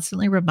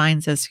constantly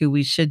reminds us who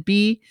we should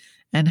be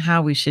and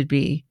how we should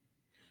be.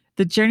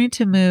 The journey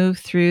to move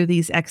through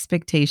these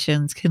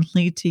expectations can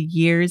lead to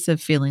years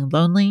of feeling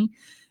lonely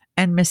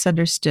and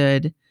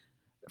misunderstood,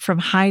 from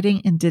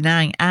hiding and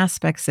denying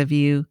aspects of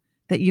you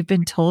that you've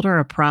been told are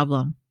a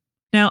problem.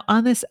 Now,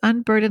 on this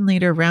Unburdened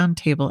Leader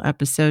Roundtable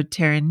episode,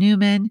 Tara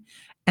Newman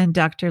and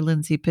Dr.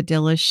 Lindsay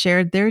Padilla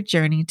shared their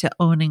journey to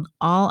owning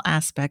all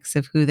aspects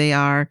of who they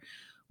are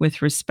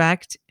with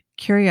respect,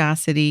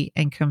 curiosity,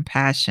 and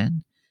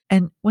compassion.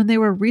 And when they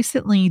were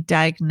recently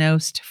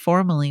diagnosed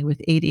formally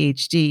with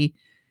ADHD,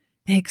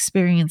 they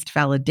experienced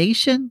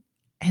validation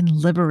and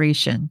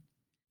liberation.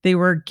 They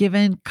were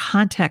given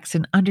context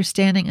and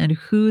understanding on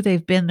who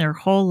they've been their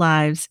whole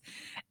lives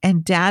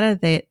and data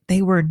that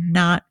they were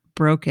not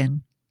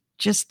broken,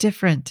 just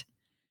different.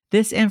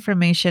 This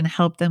information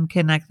helped them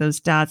connect those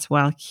dots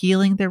while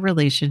healing their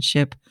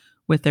relationship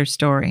with their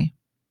story.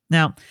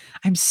 Now,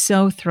 I'm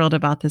so thrilled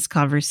about this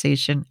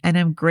conversation, and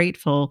I'm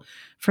grateful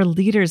for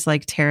leaders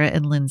like Tara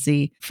and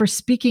Lindsay for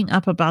speaking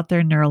up about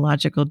their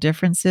neurological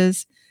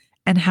differences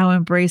and how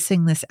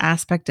embracing this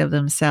aspect of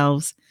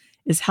themselves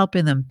is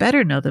helping them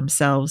better know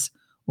themselves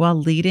while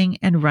leading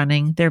and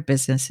running their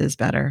businesses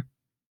better.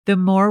 The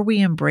more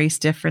we embrace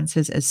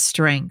differences as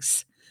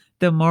strengths,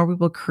 the more we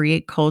will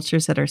create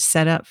cultures that are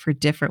set up for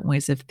different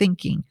ways of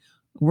thinking,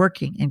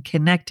 working, and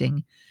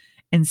connecting,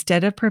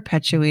 instead of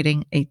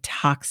perpetuating a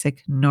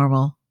toxic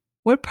normal.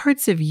 What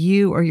parts of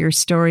you or your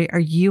story are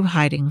you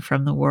hiding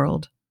from the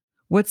world?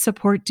 What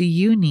support do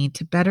you need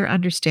to better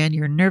understand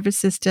your nervous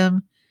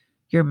system,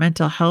 your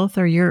mental health,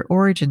 or your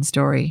origin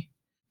story?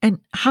 And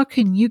how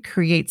can you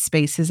create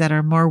spaces that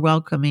are more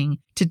welcoming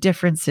to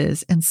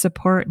differences and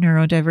support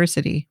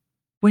neurodiversity?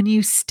 When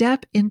you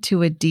step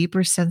into a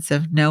deeper sense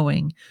of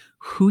knowing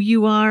who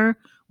you are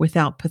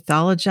without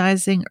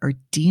pathologizing or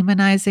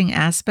demonizing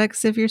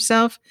aspects of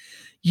yourself,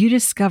 you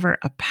discover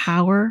a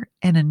power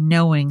and a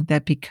knowing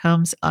that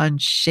becomes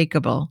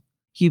unshakable.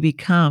 You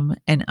become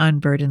an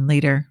unburdened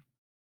leader.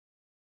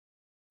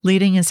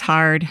 Leading is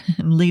hard,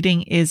 and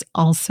leading is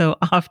also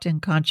often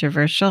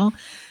controversial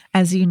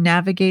as you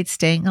navigate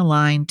staying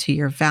aligned to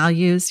your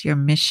values, your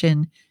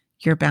mission,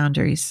 your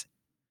boundaries.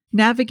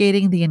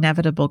 Navigating the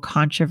inevitable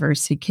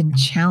controversy can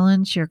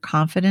challenge your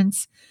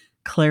confidence,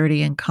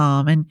 clarity, and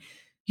calm. And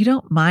you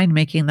don't mind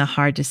making the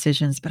hard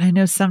decisions, but I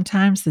know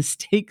sometimes the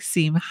stakes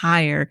seem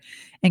higher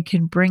and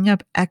can bring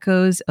up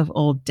echoes of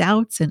old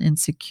doubts and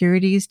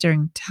insecurities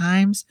during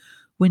times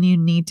when you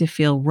need to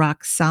feel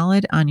rock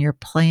solid on your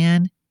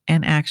plan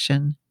and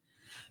action.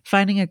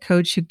 Finding a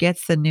coach who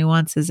gets the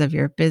nuances of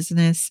your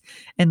business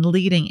and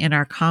leading in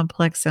our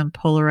complex and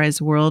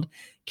polarized world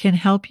can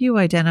help you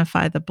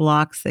identify the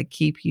blocks that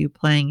keep you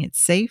playing it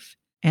safe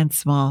and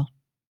small.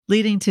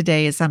 Leading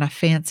today is not a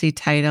fancy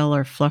title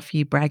or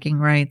fluffy bragging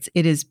rights.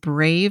 It is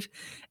brave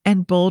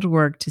and bold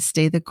work to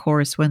stay the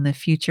course when the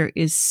future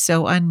is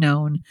so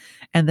unknown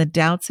and the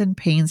doubts and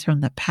pains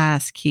from the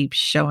past keep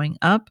showing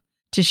up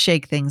to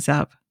shake things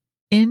up.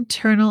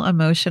 Internal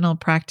emotional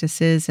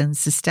practices and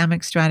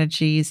systemic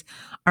strategies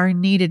are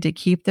needed to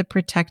keep the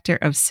protector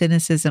of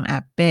cynicism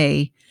at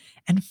bay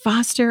and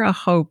foster a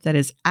hope that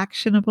is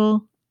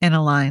actionable and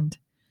aligned.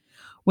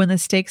 When the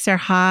stakes are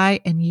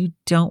high and you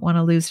don't want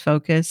to lose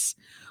focus,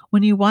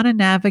 when you want to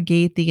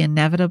navigate the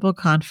inevitable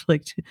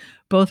conflict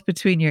both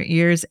between your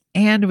ears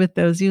and with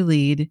those you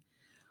lead,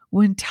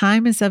 when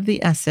time is of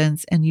the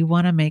essence and you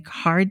want to make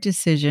hard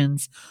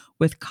decisions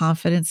with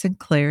confidence and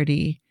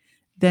clarity,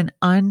 then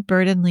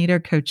Unburdened Leader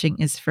Coaching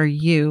is for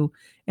you,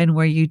 and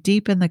where you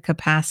deepen the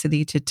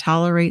capacity to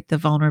tolerate the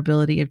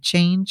vulnerability of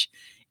change,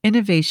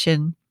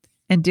 innovation,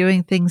 and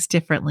doing things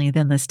differently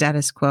than the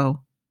status quo.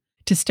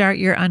 To start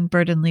your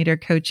Unburdened Leader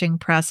Coaching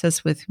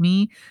process with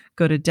me,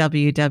 go to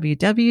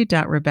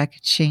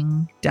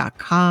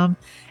www.rebeccaching.com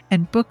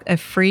and book a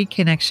free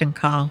connection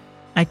call.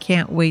 I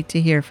can't wait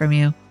to hear from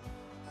you.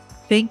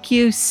 Thank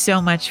you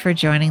so much for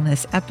joining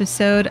this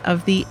episode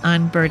of The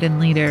Unburdened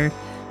Leader.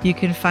 You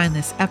can find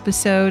this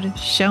episode,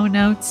 show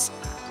notes,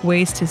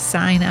 ways to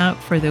sign up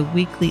for the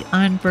weekly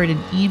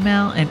Unburdened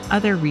email, and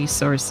other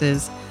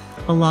resources,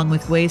 along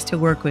with ways to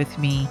work with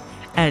me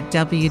at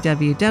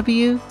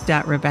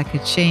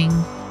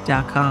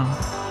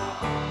www.rebeccaching.com.